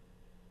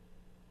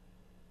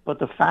 But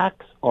the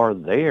facts are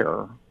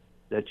there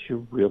that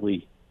you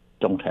really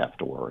don't have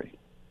to worry.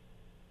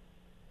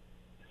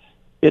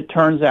 It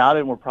turns out,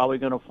 and we're probably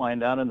going to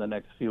find out in the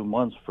next few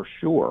months for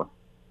sure,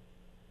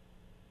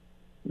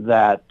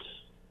 that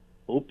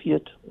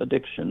opiate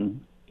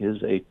addiction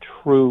is a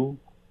true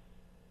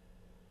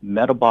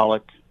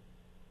metabolic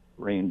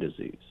brain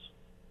disease.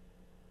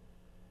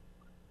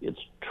 It's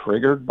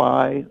triggered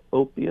by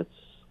opiates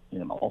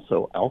and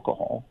also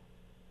alcohol.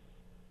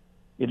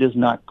 It is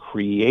not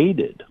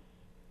created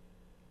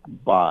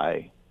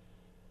by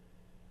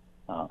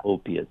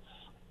opiates.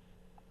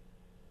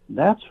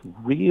 That's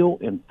real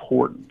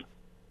important,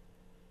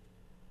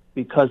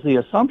 because the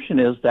assumption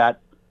is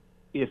that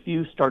if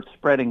you start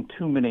spreading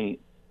too many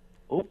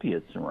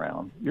opiates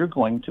around, you're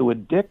going to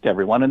addict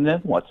everyone, and then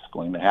what's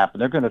going to happen?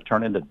 They're going to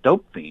turn into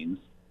dope fiends,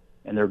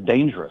 and they're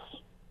dangerous.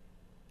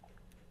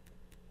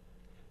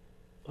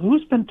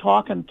 Who's been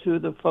talking to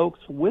the folks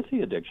with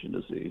the addiction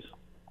disease?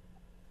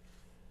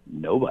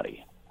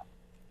 Nobody.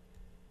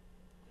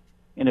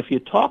 And if you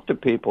talk to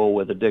people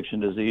with addiction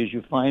disease,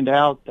 you find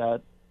out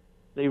that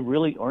they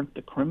really aren't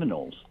the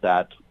criminals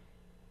that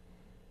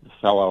the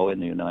fellow in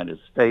the United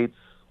States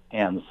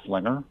and the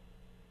slinger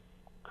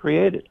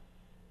created.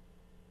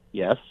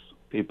 Yes,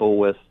 people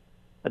with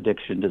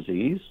addiction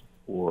disease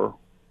or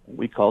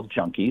we call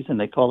junkies, and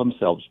they call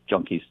themselves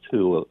junkies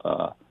too,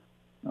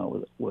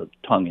 with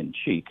tongue in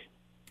cheek.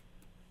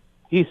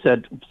 He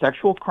said,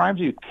 "Sexual crimes?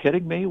 Are you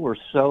kidding me? We're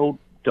so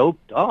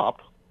doped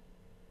up,"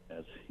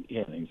 and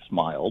he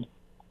smiled,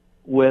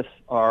 "with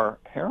our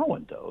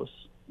heroin dose.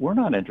 We're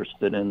not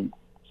interested in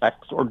sex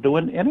or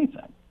doing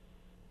anything."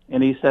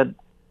 And he said,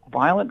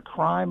 violent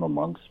crime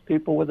amongst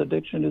people with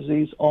addiction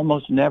disease,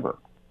 almost never.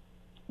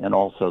 And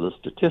also the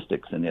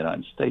statistics in the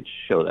United States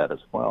show that as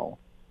well.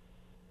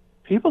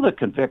 People that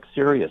commit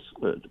serious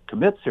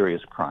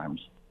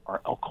crimes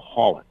are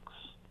alcoholics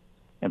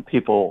and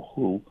people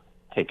who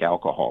take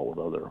alcohol with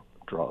other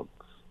drugs.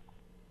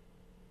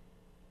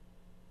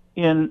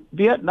 In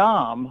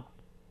Vietnam,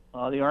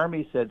 the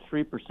Army said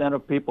 3%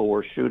 of people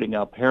were shooting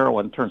up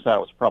heroin. Turns out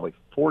it was probably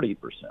 40%.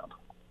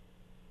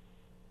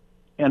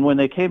 And when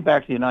they came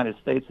back to the United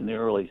States in the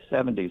early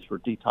 70s for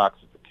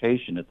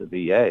detoxification at the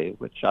VA,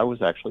 which I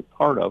was actually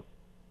part of,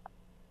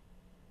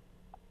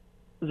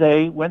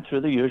 they went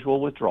through the usual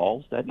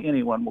withdrawals that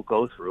anyone will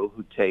go through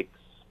who takes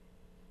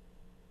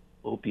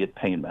opiate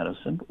pain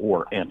medicine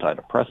or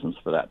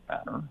antidepressants for that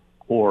matter,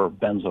 or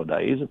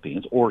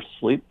benzodiazepines or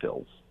sleep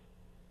pills.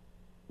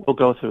 We'll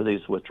go through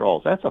these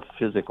withdrawals. That's a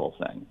physical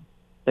thing.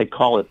 They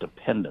call it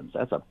dependence.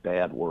 That's a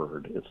bad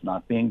word. It's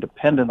not being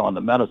dependent on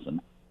the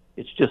medicine.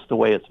 It's just the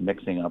way it's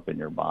mixing up in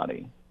your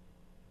body.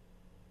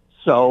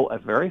 So a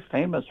very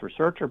famous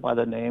researcher by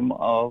the name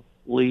of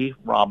Lee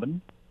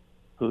Robin,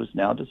 who's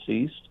now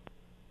deceased,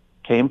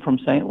 came from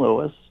St.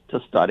 Louis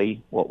to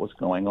study what was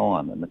going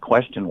on. And the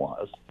question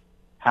was,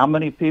 how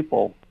many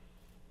people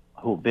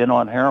who've been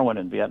on heroin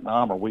in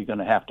Vietnam are we going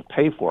to have to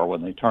pay for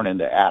when they turn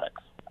into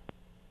addicts?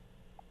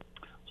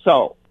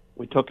 So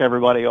we took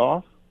everybody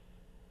off.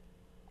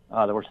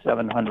 There were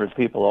 700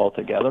 people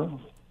altogether.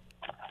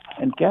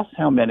 And guess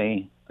how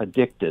many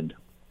addicted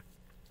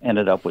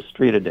ended up with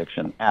street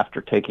addiction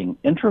after taking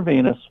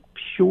intravenous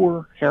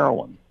pure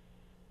heroin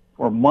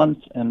for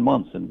months and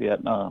months in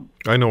Vietnam?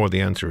 I know what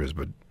the answer is,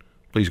 but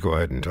please go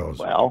ahead and tell us.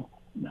 Well,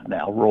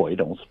 now, Roy,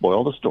 don't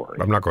spoil the story.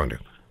 I'm not going to.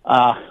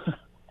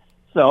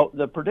 So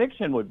the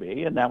prediction would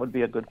be, and that would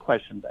be a good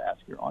question to ask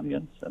your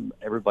audience, and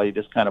everybody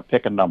just kind of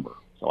pick a number.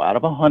 So out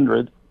of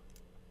 100,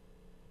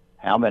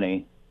 how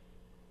many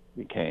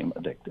became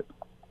addicted?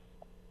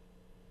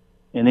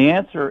 And the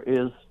answer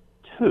is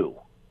 2,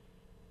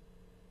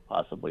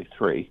 possibly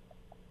 3.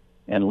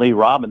 And Lee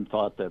Robin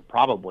thought that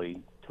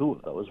probably 2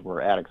 of those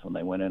were addicts when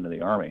they went into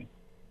the Army.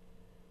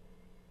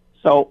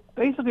 So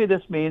basically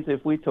this means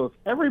if we took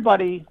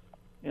everybody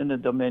in the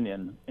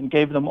Dominion and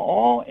gave them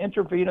all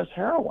intravenous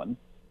heroin,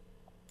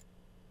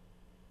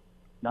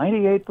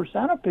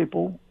 98% of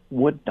people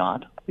would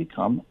not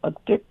become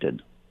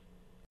addicted.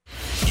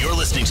 You're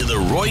listening to The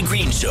Roy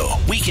Green Show,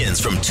 weekends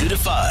from 2 to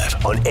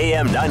 5 on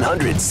AM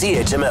 900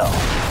 CHML.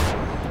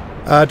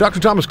 Dr.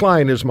 Thomas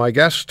Klein is my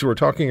guest. We're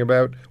talking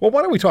about, well,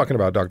 what are we talking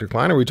about, Dr.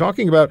 Klein? Are we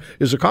talking about,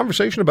 is the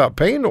conversation about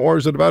pain or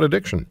is it about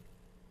addiction?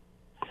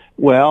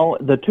 Well,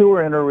 the two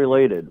are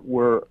interrelated.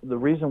 The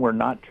reason we're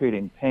not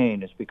treating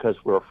pain is because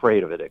we're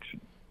afraid of addiction.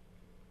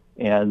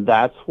 And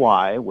that's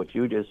why what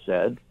you just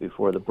said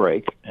before the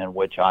break, and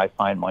which I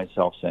find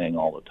myself saying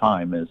all the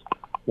time, is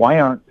why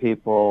aren't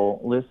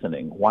people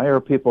listening? Why are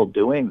people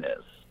doing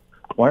this?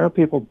 Why are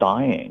people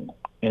dying?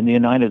 In the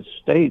United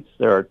States,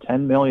 there are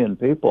 10 million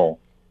people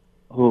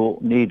who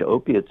need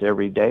opiates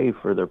every day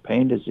for their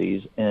pain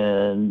disease,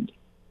 and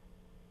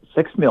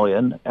 6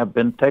 million have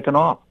been taken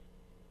off.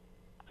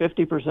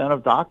 50%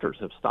 of doctors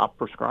have stopped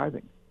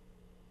prescribing.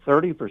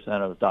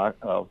 30%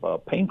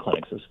 of pain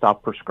clinics have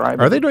stopped prescribing.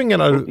 Are they doing it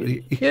out of,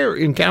 here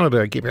in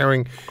Canada, I keep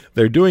hearing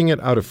they're doing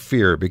it out of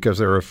fear because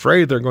they're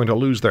afraid they're going to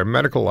lose their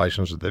medical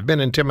license. They've been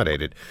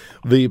intimidated.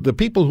 The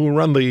people who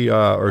run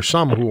or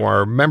some who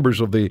are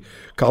members of the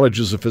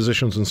colleges of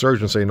physicians and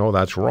surgeons say, no,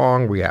 that's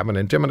wrong. We haven't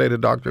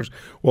intimidated doctors.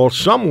 Well,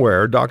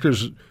 somehow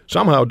doctors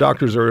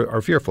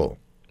are fearful.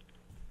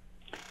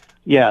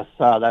 Yes,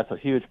 that's a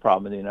huge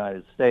problem in the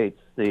United States.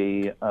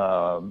 The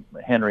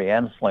Henry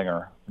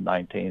Anslinger,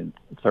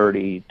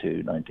 1930 to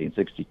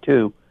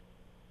 1962,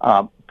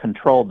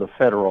 controlled the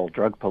federal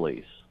drug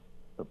police,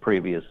 the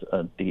previous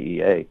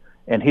DEA,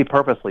 and he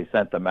purposely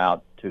sent them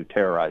out to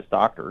terrorize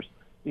doctors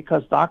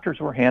because doctors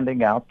were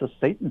handing out the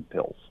Satan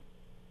pills,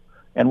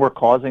 and were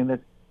causing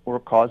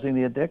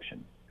the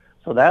addiction.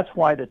 So that's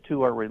why the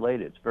two are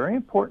related. It's very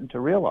important to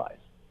realize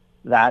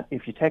that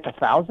if you take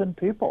 1,000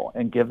 people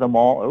and give them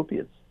all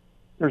opiates,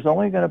 there's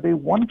only going to be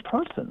one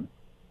person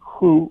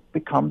who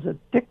becomes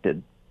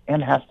addicted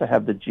and has to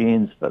have the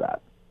genes for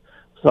that.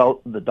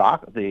 So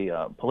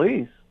the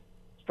police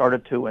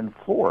started to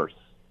enforce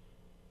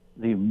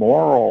the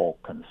moral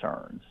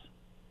concerns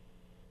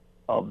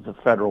of the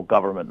federal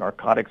government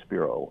narcotics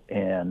bureau,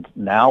 and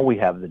now we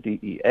have the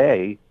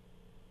DEA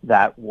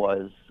that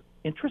was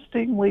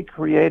interestingly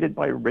created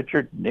by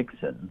Richard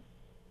Nixon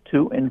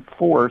to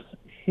enforce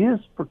his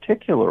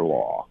particular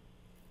law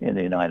in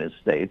the United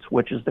States,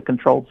 which is the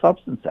Controlled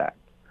Substance Act.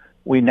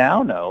 We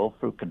now know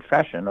through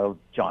confession of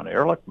John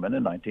Ehrlichman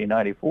in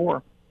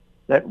 1994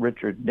 that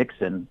Richard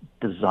Nixon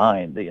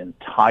designed the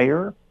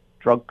entire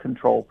drug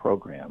control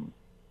program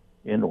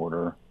in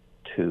order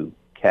to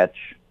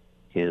catch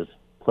his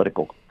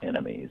political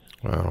enemies.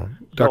 Well,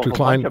 Dr.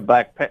 Klein,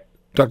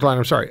 Dr. Klein,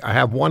 I'm sorry. I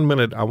have 1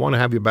 minute. I want to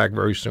have you back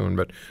very soon,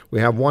 but we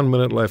have 1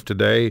 minute left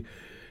today.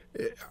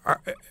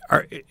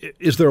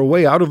 Is there a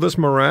way out of this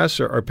morass?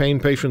 Are pain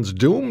patients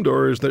doomed,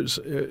 or is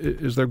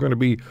there going to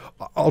be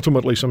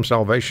ultimately some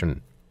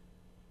salvation?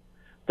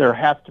 There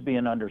has to be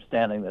an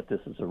understanding that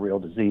this is a real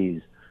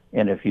disease,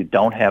 and if you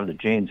don't have the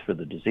genes for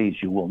the disease,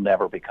 you will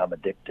never become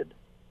addicted.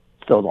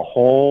 So the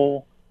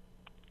whole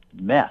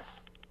mess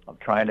of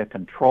trying to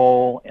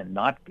control and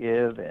not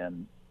give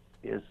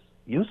is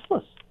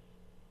useless.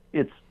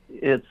 It's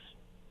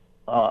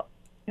not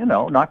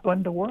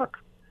going to work.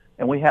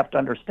 And we have to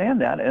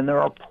understand that, and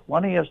there are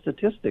plenty of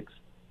statistics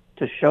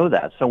to show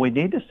that. So we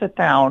need to sit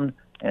down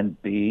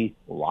and be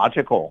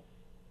logical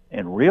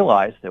and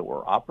realize that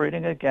we're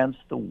operating against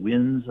the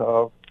winds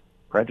of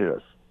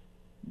prejudice.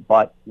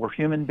 But we're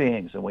human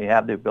beings, and we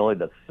have the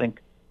ability to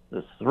think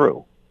this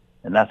through,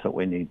 and that's what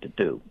we need to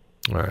do.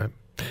 All right.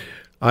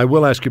 I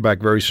will ask you back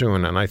very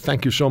soon, and I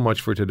thank you so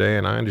much for today,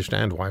 and I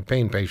understand why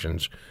pain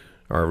patients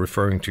are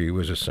referring to you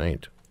as a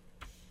saint.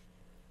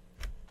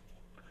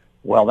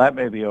 Well, that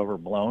may be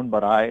overblown,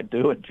 but I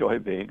do enjoy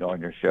being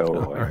on your show,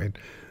 Roy. All right.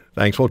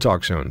 Thanks. We'll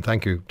talk soon.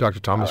 Thank you, Dr.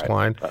 Thomas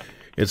Klein.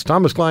 It's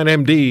Thomas Klein,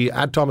 MD,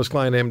 at Thomas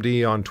Klein,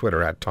 MD on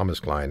Twitter, at Thomas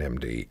Klein,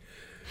 MD.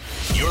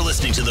 You're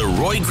listening to The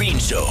Roy Green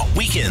Show,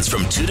 weekends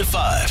from 2 to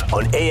 5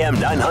 on AM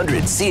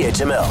 900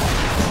 CHML.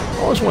 I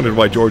always wondered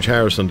why George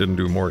Harrison didn't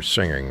do more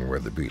singing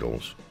with the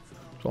Beatles.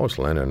 It's always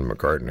Lennon and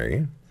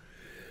McCartney.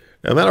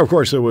 And then, of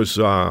course, there was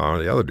the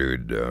other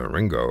dude,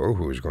 Ringo,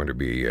 who is going to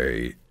be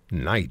a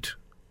knight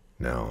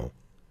now.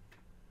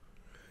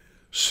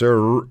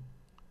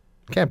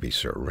 Can't be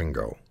Sir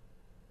Ringo.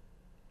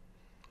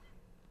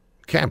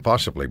 Can't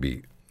possibly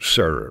be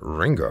Sir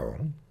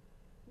Ringo.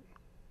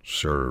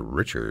 Sir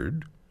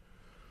Richard.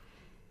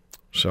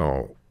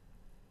 So,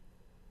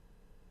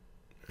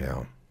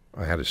 yeah,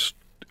 are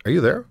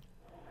you there?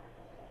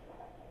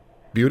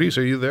 Beauties,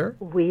 are you there?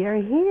 We are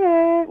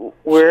here.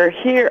 We're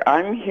here.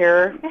 I'm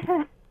here.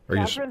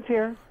 Catherine's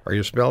here. Are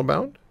you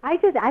spellbound? I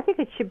think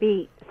it should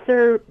be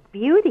Sir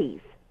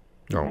Beauties.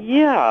 No.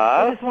 Yeah.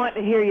 I just want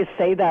to hear you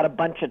say that a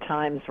bunch of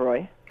times,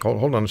 Roy.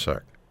 Hold on a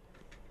sec.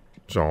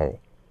 So,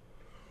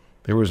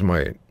 here's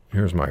my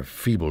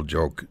feeble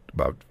joke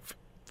about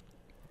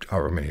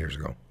however many years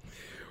ago.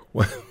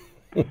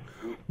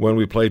 When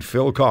we played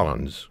Phil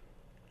Collins,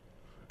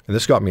 and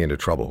this got me into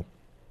trouble.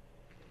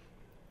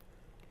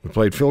 We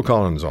played Phil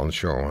Collins on the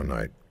show one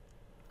night,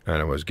 and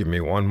it was Give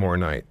Me One More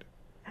Night.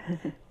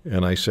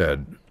 And I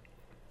said,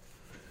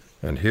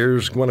 and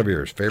here's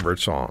Guinevere's favorite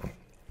song.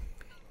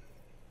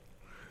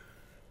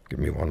 Give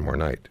me one more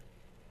night.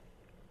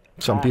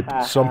 Some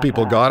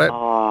people got it.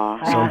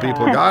 Some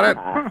people got it.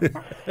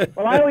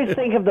 Well, I always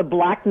think of the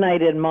Black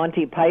Knight in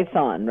Monty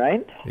Python,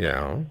 right?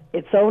 Yeah.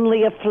 It's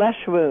only a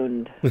flesh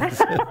wound.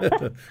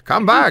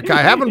 Come back.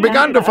 I haven't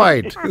begun to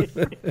fight.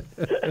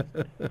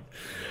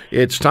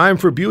 It's time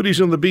for Beauties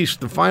and the Beast,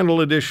 the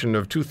final edition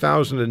of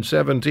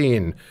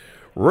 2017.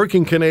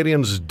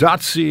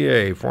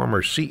 WorkingCanadians.ca,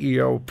 former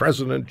CEO,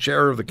 president,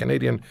 chair of the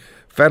Canadian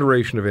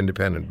Federation of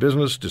Independent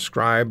Business,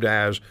 described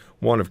as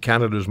one of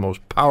Canada's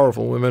most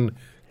powerful women,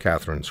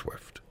 Catherine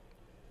Swift.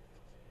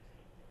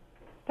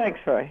 Thanks,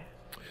 Roy.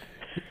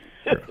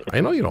 Sure.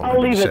 I know you don't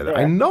I'll like me to leave say it that.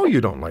 there. I know you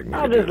don't like me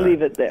I'll to do just that.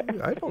 leave it there.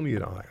 I don't you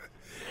don't like it.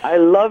 I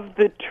love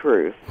the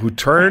truth. Who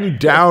turned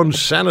down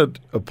Senate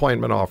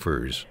appointment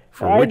offers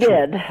I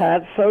did.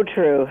 That's so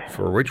true.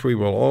 For which we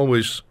will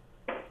always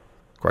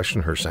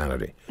question her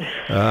sanity.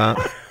 And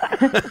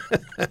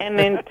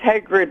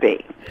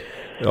integrity.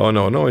 Oh,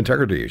 no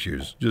integrity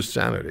issues, just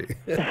sanity.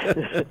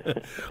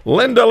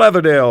 Linda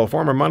Leatherdale,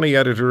 former money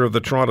editor of the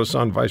Toronto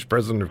Sun, vice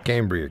president of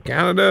Cambria,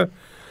 Canada.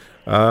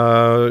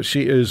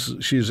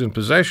 She's in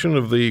possession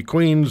of the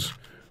Queen's,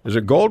 is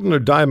it Golden or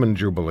Diamond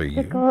Jubilee?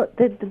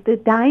 The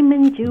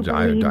Diamond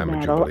Jubilee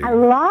medal,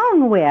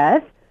 along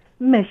with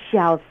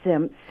Michelle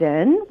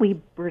Simpson.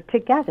 We were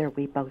together.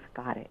 We both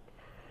got it.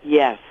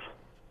 Yes.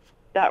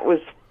 That was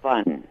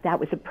fun. That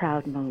was a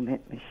proud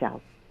moment,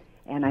 Michelle.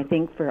 And I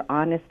think for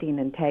honesty and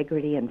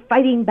integrity and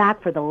fighting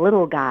back for the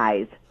little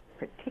guys,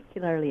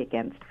 particularly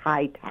against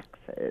high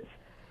taxes.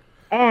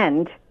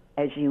 And,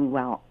 as you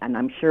well, and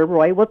I'm sure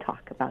Roy will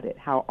talk about it,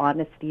 how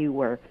honest you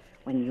were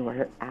when you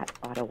were at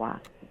Ottawa.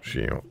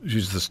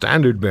 She's the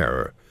standard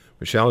bearer.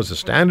 Michelle is the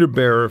standard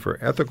bearer for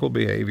ethical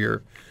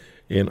behavior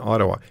in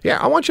Ottawa. Yeah,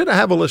 I want you to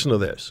have a listen to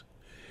this.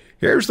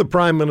 Here's the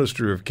Prime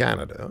Minister of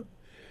Canada.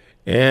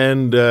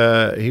 And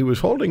he was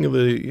holding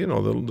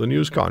the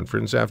news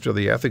conference after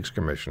the ethics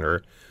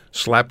commissioner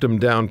slapped him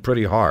down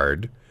pretty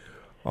hard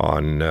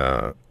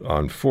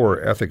on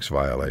 4 ethics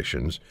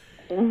violations.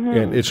 Mm-hmm.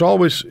 And it's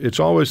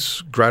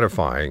always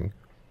gratifying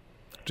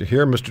to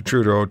hear Mr.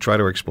 Trudeau try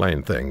to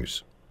explain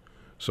things.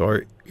 So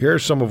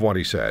here's some of what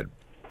he said.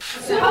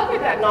 So how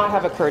could that not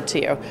have occurred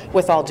to you,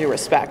 with all due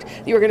respect?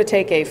 You were going to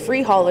take a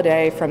free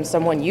holiday from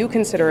someone you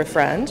consider a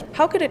friend.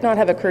 How could it not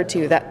have occurred to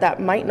you that that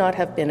might not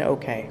have been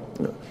okay?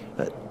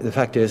 The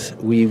fact is,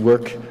 we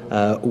work.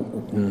 Sorry,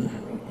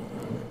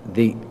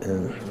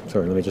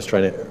 let me just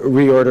try to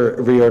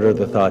reorder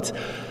the thoughts.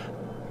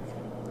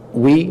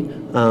 We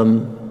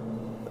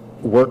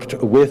worked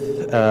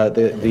with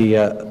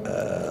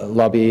the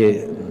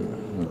lobby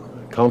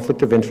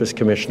conflict of interest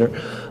commissioner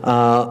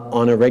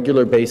on a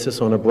regular basis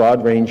on a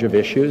broad range of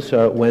issues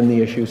when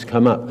the issues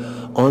come up.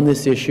 On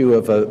this issue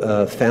of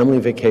a family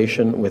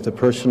vacation with a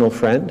personal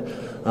friend,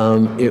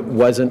 it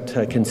wasn't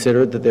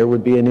considered that there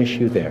would be an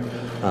issue there.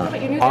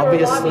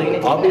 Obviously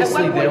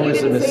there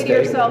was a mistake. Say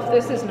to yourself,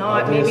 this is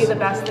not maybe the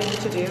best thing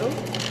to do.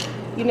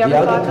 You never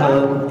thought that?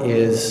 Yadu Khan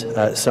is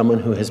someone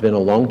who has been a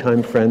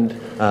longtime friend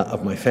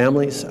of my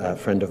family's, a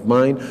friend of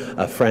mine,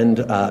 a friend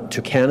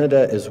to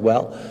Canada as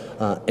well.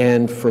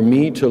 And for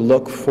me to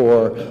look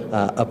for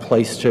a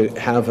place to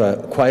have a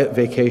quiet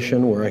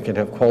vacation where I can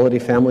have quality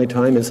family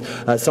time is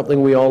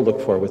something we all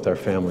look for with our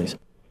families.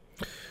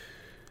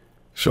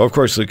 So, of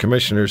course, the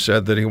commissioner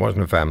said that he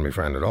wasn't a family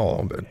friend at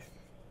all. But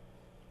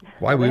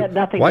why had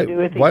nothing to do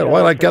with each why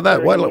other get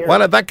that? Why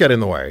let that get in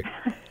the way?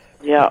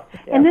 Yeah.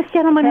 And this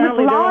gentleman was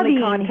Apparently their only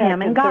lobbying contact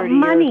him in and got 30 years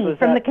money was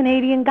from the that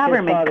Canadian his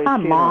government. father's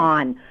Come funeral.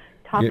 on.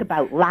 Talk Yeah.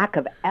 about lack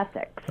of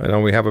ethics. I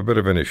know we have a bit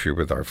of an issue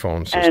with our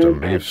phone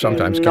system. We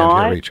sometimes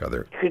can't hear each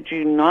other. Could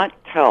you not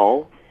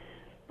tell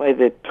by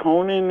the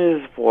tone in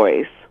his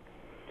voice,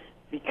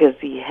 because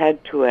he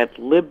had to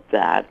ad-lib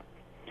that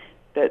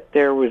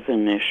there was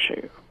an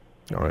issue?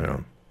 Oh, yeah.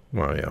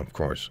 Well, yeah, of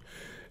course.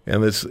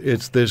 And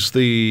there's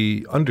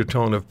the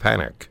undertone of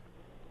panic.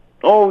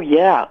 Oh,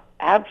 yeah,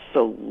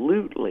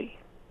 absolutely.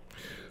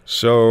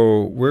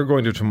 So we're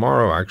going to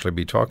tomorrow actually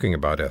be talking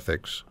about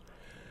ethics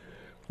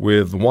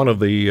with one of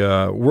the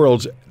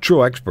world's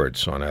true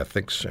experts on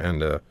ethics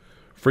and a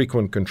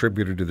frequent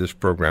contributor to this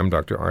program,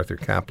 Dr. Arthur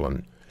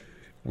Kaplan,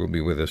 will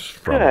be with us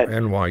from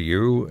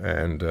NYU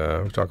and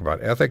talk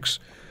about ethics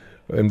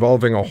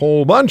involving a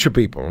whole bunch of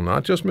people,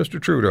 not just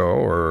Mr. Trudeau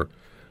or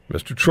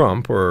Mr.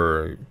 Trump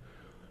or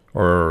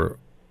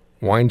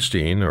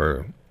Weinstein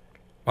or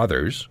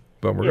others,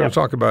 but we're going to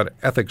talk about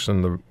ethics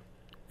in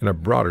a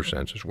broader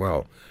sense as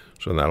well.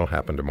 So that'll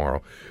happen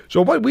tomorrow.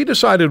 So what we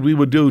decided we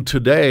would do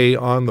today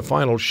on the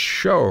final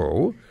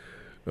show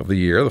of the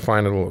year, the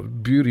final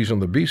Beauties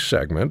and the Beast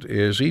segment,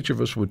 is each of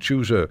us would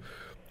choose a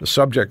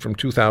subject from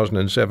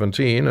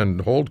 2017 and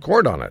hold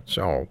court on it.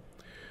 So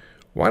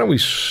why don't we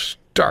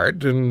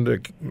start?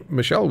 And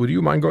Michelle, would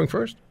you mind going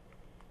first?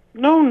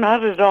 No,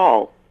 not at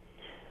all.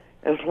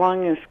 As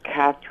long as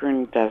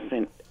Catherine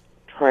doesn't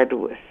try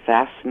to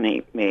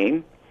assassinate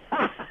me.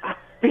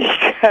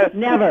 Because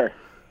Never.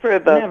 For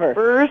the Never.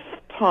 first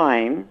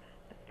time,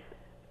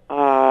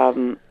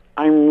 I'm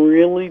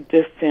really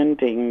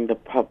defending the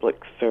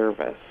public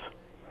service.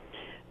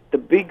 The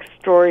big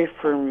story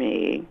for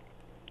me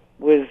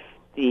was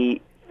the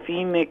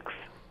Phoenix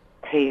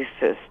pay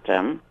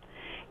system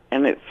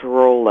and its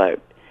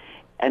rollout,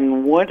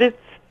 and what it's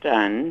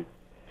done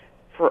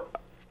for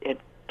a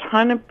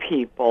ton of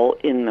people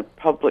in the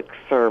public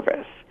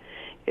service.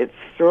 It's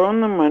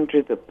thrown them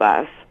under the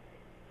bus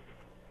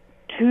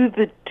to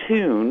the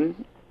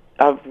tune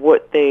of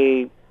what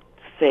they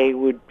say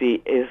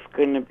is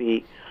going to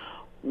be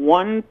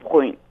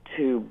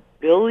 $1.2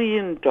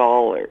 billion,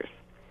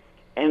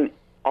 and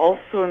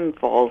also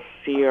involves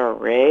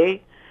CRA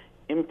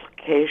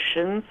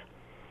implications.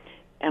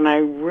 And I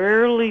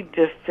rarely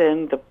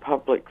defend the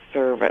public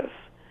service,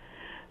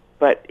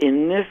 but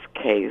in this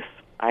case,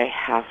 I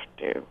have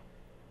to.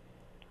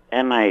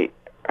 And I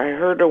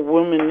heard a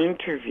woman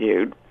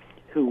interviewed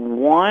who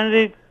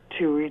wanted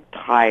to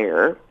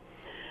retire,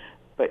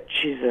 but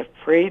she's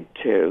afraid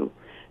to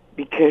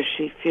because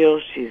she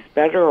feels she's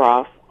better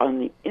off on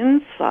the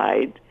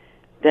inside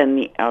than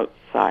the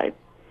outside.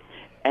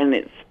 And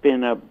it's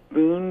been a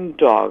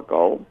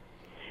boondoggle.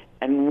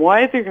 And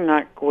why they're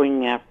not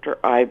going after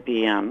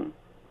IBM,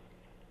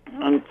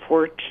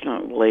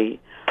 unfortunately,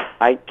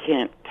 I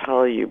can't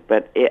tell you.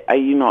 But,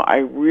 I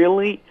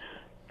really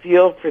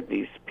feel for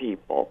these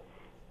people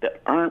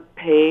that aren't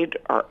paid,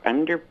 are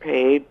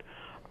underpaid,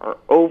 are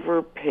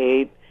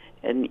overpaid,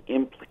 and the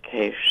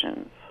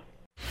implications.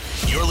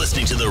 You're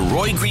listening to The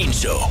Roy Green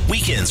Show,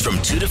 weekends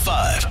from 2 to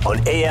 5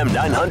 on AM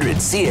 900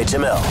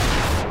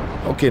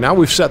 CHML. Okay, now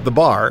we've set the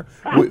bar.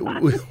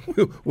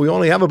 We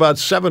only have about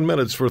 7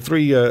 minutes for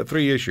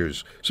three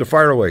issues. So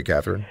fire away,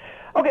 Catherine.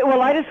 Okay,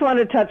 well, I just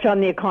wanted to touch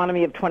on the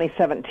economy of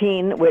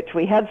 2017, which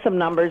we had some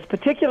numbers,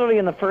 particularly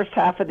in the first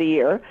half of the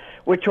year,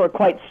 which were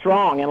quite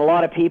strong, and a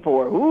lot of people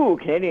were,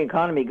 Canadian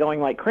economy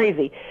going like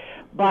crazy.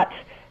 But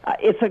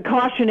it's a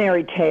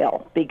cautionary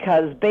tale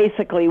because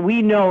basically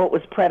we know it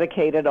was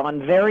predicated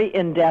on very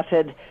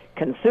indebted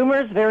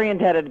consumers, very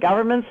indebted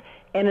governments,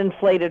 and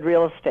inflated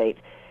real estate.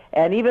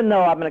 And even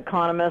though I'm an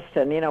economist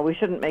and, we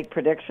shouldn't make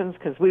predictions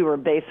because we were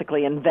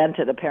basically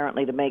invented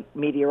apparently to make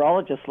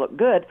meteorologists look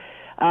good,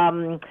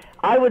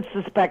 I would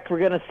suspect we're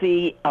going to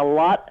see a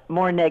lot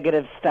more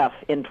negative stuff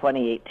in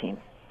 2018.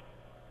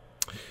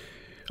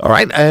 All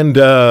right, and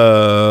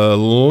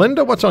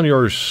Linda, what's on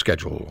your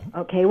schedule?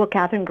 Okay, well,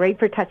 Catherine, great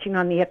for touching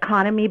on the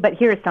economy, but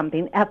here's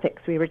something,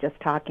 ethics we were just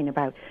talking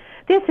about.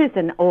 This is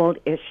an old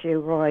issue,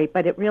 Roy,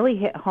 but it really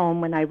hit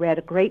home when I read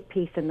a great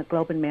piece in the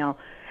Globe and Mail,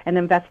 an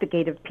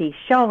investigative piece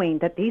showing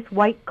that these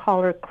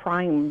white-collar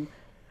crime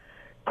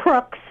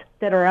crooks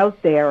that are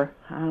out there,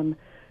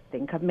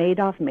 think of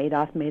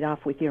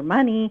Madoff with your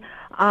money,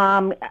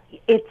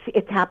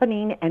 it's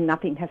happening and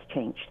nothing has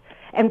changed.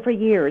 And for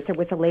years, there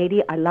was a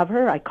lady, I love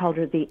her, I called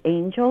her the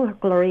Angel.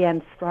 Gloria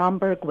Ann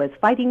Stromberg was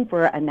fighting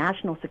for a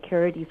national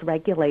securities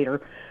regulator.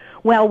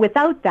 Well,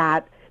 without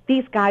that,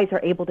 these guys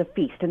are able to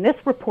feast. And this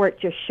report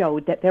just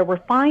showed that there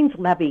were fines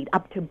levied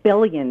up to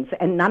billions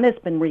and none has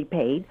been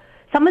repaid.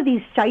 Some of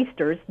these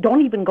shysters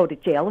don't even go to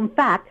jail. In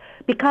fact,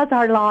 because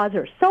our laws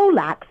are so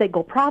lax, they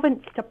go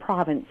province to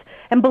province.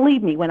 And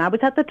believe me, when I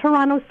was at the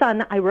Toronto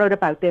Sun, I wrote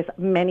about this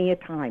many a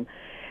time.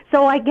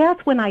 So I guess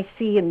when I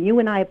see, and you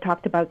and I have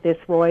talked about this,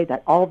 Roy,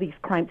 that all these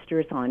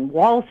crimesters on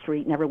Wall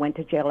Street never went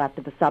to jail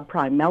after the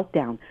subprime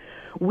meltdown,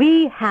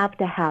 we have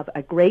to have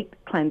a great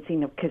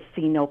cleansing of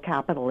casino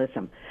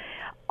capitalism.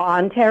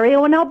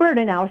 Ontario and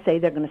Alberta now say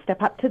they're going to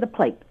step up to the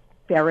plate.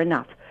 Fair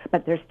enough.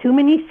 But there's too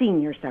many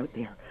seniors out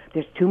there.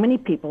 There's too many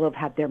people who have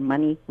had their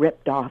money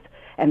ripped off,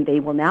 and they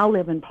will now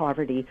live in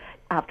poverty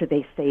after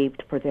they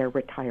saved for their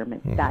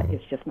retirement. Mm-hmm. That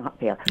is just not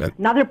fair.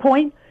 Another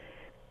point,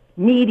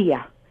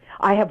 media.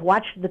 I have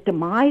watched the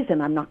demise,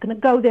 and I'm not going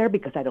to go there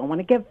because I don't want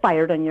to get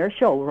fired on your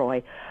show,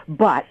 Roy,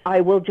 but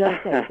I will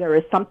just say there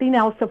is something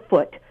else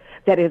afoot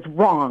that is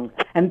wrong,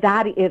 and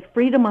that is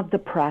freedom of the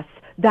press.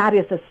 That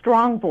is a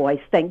strong voice.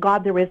 Thank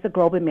God there is the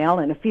Globe and Mail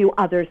and a few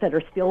others that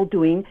are still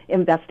doing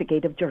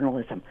investigative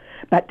journalism.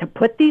 But to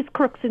put these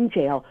crooks in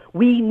jail,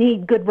 we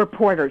need good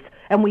reporters,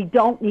 and we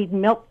don't need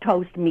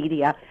milquetoast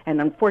media,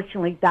 and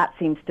unfortunately that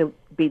seems to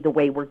be the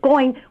way we're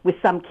going, with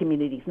some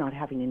communities not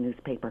having a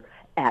newspaper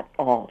at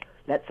all.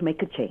 Let's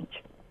make a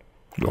change.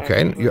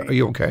 Okay. Are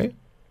you okay?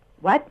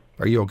 What?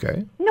 Are you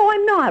okay? No,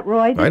 I'm not,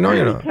 Roy. I know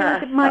you're not.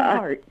 Tears at my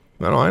heart.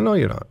 No, I know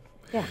you're not.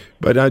 Yeah.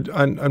 But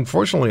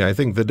unfortunately, I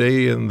think the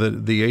day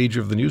and the age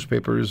of the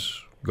newspaper is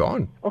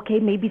gone. Okay,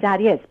 maybe that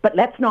is. But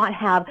let's not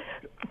have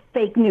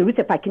fake news,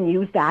 if I can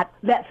use that.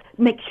 Let's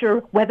make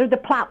sure whether the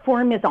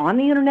platform is on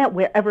the internet,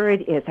 wherever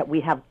it is, that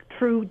we have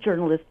true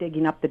journalists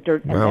digging up the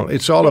dirt. Well,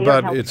 it's all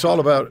about,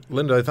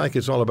 Linda, I think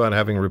it's all about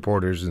having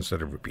reporters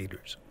instead of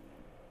repeaters.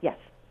 Yes.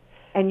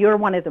 And you're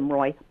one of them,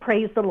 Roy.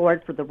 Praise the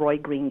Lord for the Roy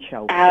Green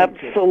Show.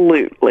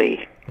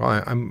 Absolutely.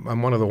 Well,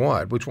 I'm one of the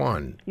what? Which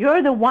one?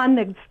 You're the one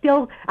that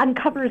still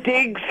uncovers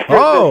digs.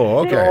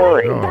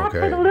 Okay. Back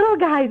for the little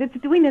guy that's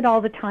doing it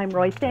all the time,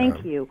 Roy.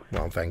 Thank you.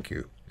 Well, thank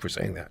you for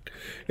saying that.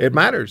 It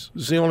matters.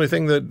 It's the only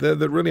thing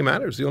that really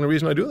matters. The only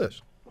reason I do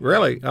this.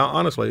 Really,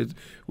 honestly,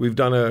 we've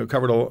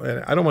covered.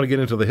 I don't want to get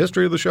into the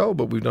history of the show,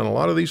 but we've done a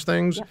lot of these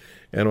things. Yep.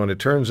 And when it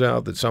turns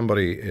out that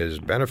somebody is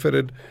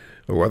benefited,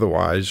 who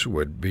otherwise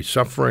would be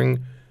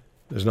suffering,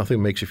 there's nothing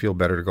that makes you feel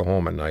better to go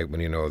home at night when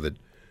you know that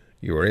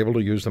you were able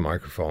to use the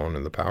microphone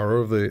and the power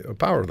of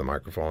the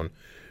microphone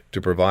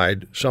to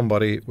provide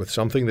somebody with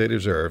something they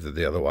deserve that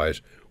they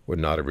otherwise would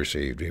not have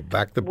received. You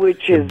back the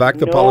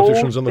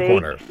politicians in the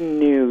corner.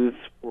 News,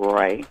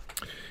 Roy.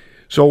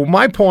 So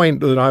my point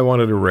that I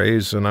wanted to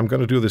raise, and I'm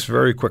going to do this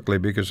very quickly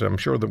because I'm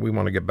sure that we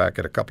want to get back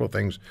at a couple of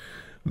things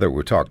that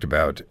were talked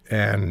about,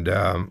 and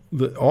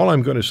all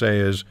I'm going to say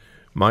is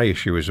my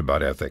issue is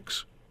about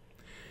ethics.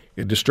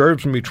 It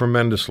disturbs me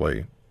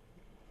tremendously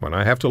when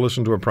I have to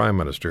listen to a prime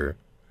minister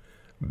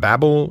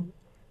babble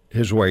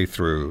his way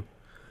through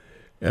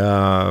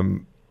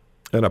an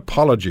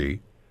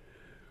apology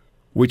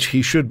which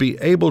he should be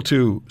able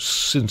to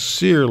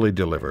sincerely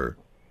deliver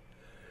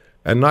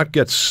and not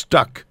get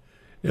stuck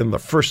in the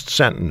first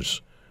sentence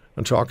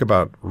and talk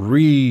about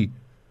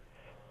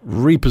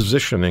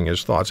repositioning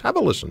his thoughts. Have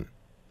a listen.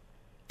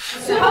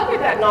 So how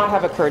could that not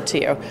have occurred to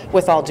you,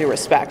 with all due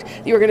respect?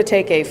 You were going to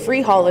take a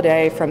free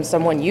holiday from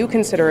someone you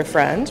consider a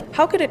friend.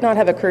 How could it not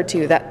have occurred to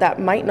you that that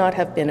might not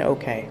have been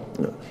okay?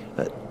 No.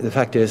 The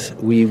fact is,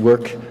 we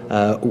work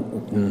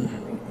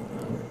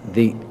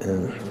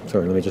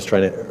sorry, let me just try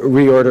to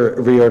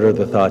reorder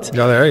the thoughts.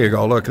 No, there you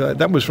go. Look,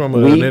 that was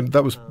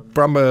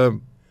from a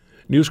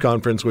news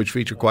conference which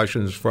featured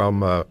questions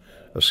from a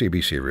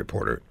CBC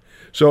reporter.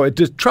 So it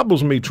just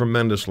troubles me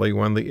tremendously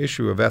when the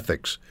issue of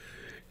ethics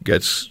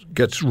gets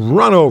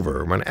run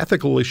over, when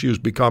ethical issues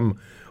become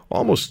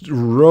almost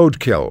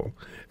roadkill.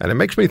 And it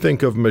makes me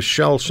think of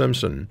Michelle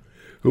Simpson,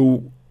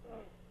 who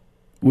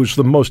was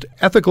the most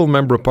ethical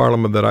member of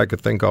Parliament that I could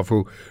think of,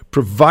 who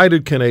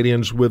provided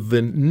Canadians with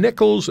the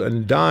nickels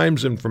and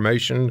dimes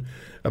information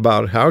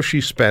about how she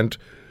spent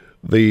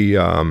the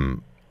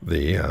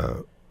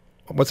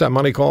what's that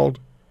money called?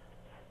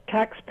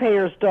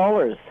 Taxpayers'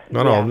 dollars.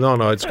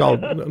 No, it's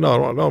called,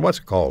 no, what's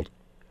it called?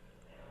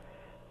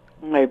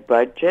 My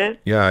budget?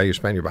 Yeah, how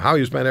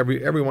you spend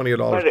every one of your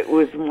dollars. But it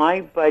was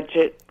my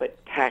budget, but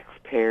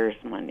taxpayers'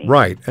 money.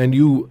 Right, and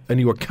you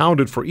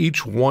accounted for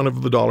each one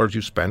of the dollars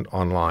you spent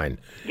online.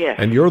 Yes.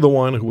 And you're the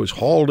one who was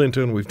hauled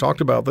into, and we've talked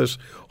about this,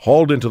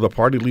 hauled into the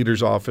party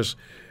leader's office,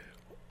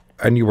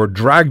 and you were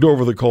dragged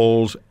over the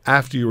coals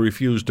after you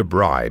refused to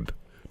bribe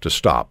to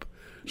stop.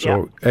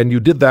 So, and you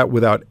did that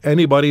without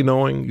anybody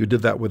knowing. You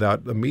did that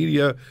without the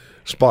media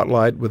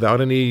spotlight, without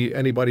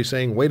anybody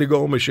saying, way to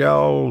go,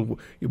 Michelle,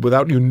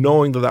 without you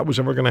knowing that was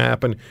ever going to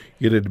happen.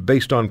 You did it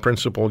based on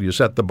principle. You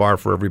set the bar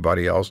for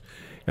everybody else.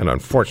 And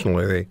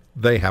unfortunately,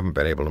 they haven't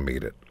been able to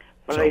meet it.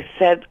 But I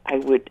said I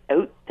would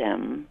out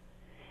them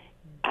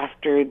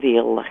after the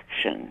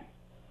election.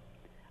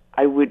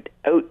 I would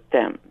out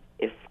them.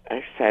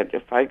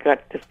 If I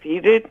got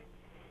defeated,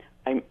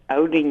 I'm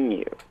outing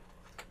you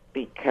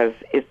because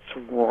it's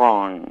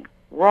wrong.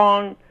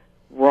 Wrong,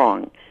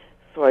 wrong.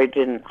 So I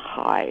didn't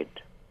hide.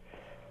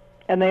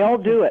 And they all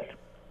do it.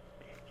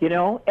 You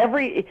know,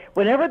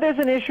 whenever there's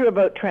an issue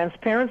about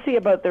transparency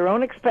about their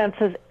own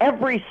expenses,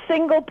 every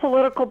single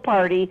political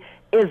party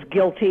is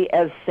guilty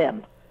as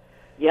sin.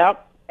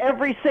 Yep.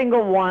 Every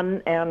single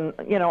one, and,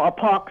 you know, a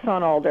pox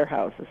on all their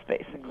houses,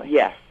 basically.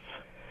 Yes.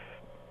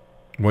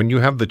 When you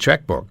have the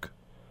checkbook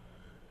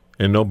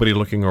and nobody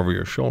looking over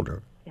your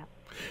shoulder. Yeah.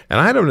 And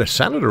I had a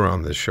senator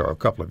on this show a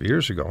couple of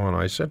years ago, and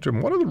I said to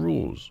him, what are the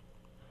rules?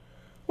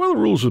 What are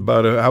the rules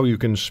about how you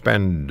can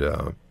spend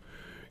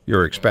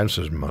your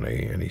expenses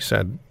money? And he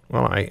said,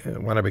 well,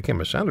 when I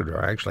became a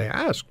senator, I actually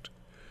asked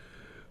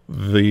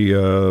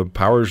the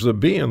powers that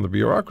be in the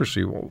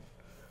bureaucracy, well,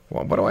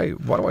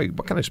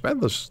 what can I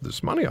spend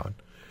this money on?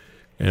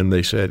 And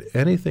they said,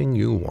 anything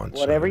you want.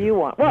 Whatever Senator. you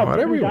want. Well,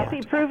 Whatever didn't you Duffy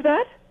want. prove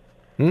that?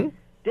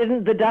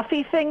 Didn't the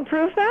Duffy thing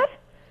prove that?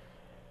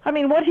 I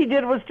mean, what he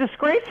did was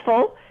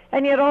disgraceful,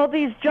 and yet all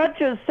these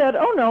judges said,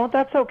 oh, no,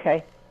 that's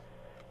okay.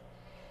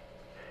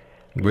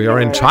 We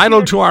are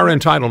entitled to our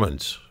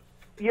entitlements.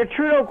 Your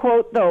Trudeau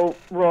quote, though,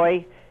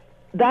 Roy,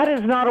 that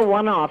is not a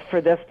one-off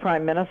for this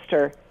Prime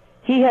Minister.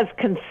 He has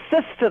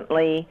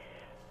consistently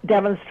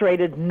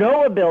demonstrated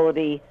no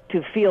ability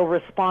to feel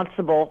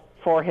responsible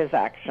for his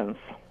actions.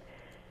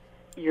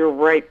 You're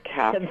right,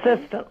 Catherine.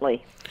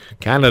 Consistently.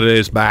 Canada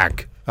is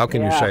back. How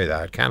can you say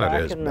that? Canada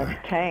back is in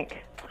back. the tank.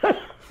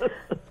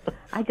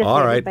 I just All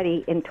say right.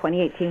 everybody in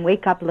 2018,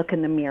 wake up, look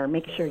in the mirror,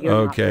 make sure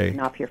you're not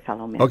ripping off your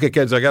fellow man. Okay,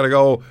 kids, I got to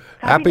go.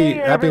 Happy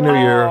New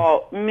Year.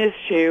 Oh, miss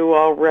you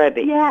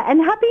already. Yeah, and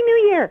Happy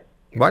New Year.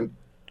 What?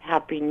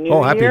 Happy New Year.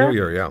 Oh, Happy New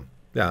Year, yeah.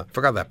 Yeah,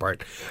 forgot that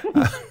part.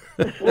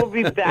 We'll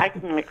be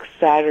back next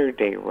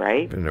Saturday,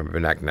 right?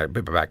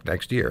 Be back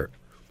next year.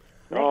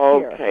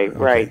 Okay,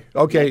 right.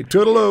 Okay,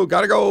 toodaloo,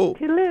 got to go.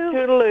 Toodaloo.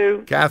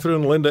 Toodaloo.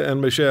 Catherine, Linda, and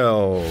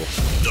Michelle.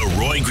 The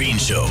Roy Green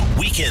Show,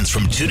 weekends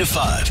from 2 to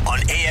 5 on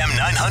AM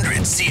 900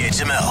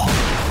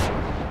 CHML.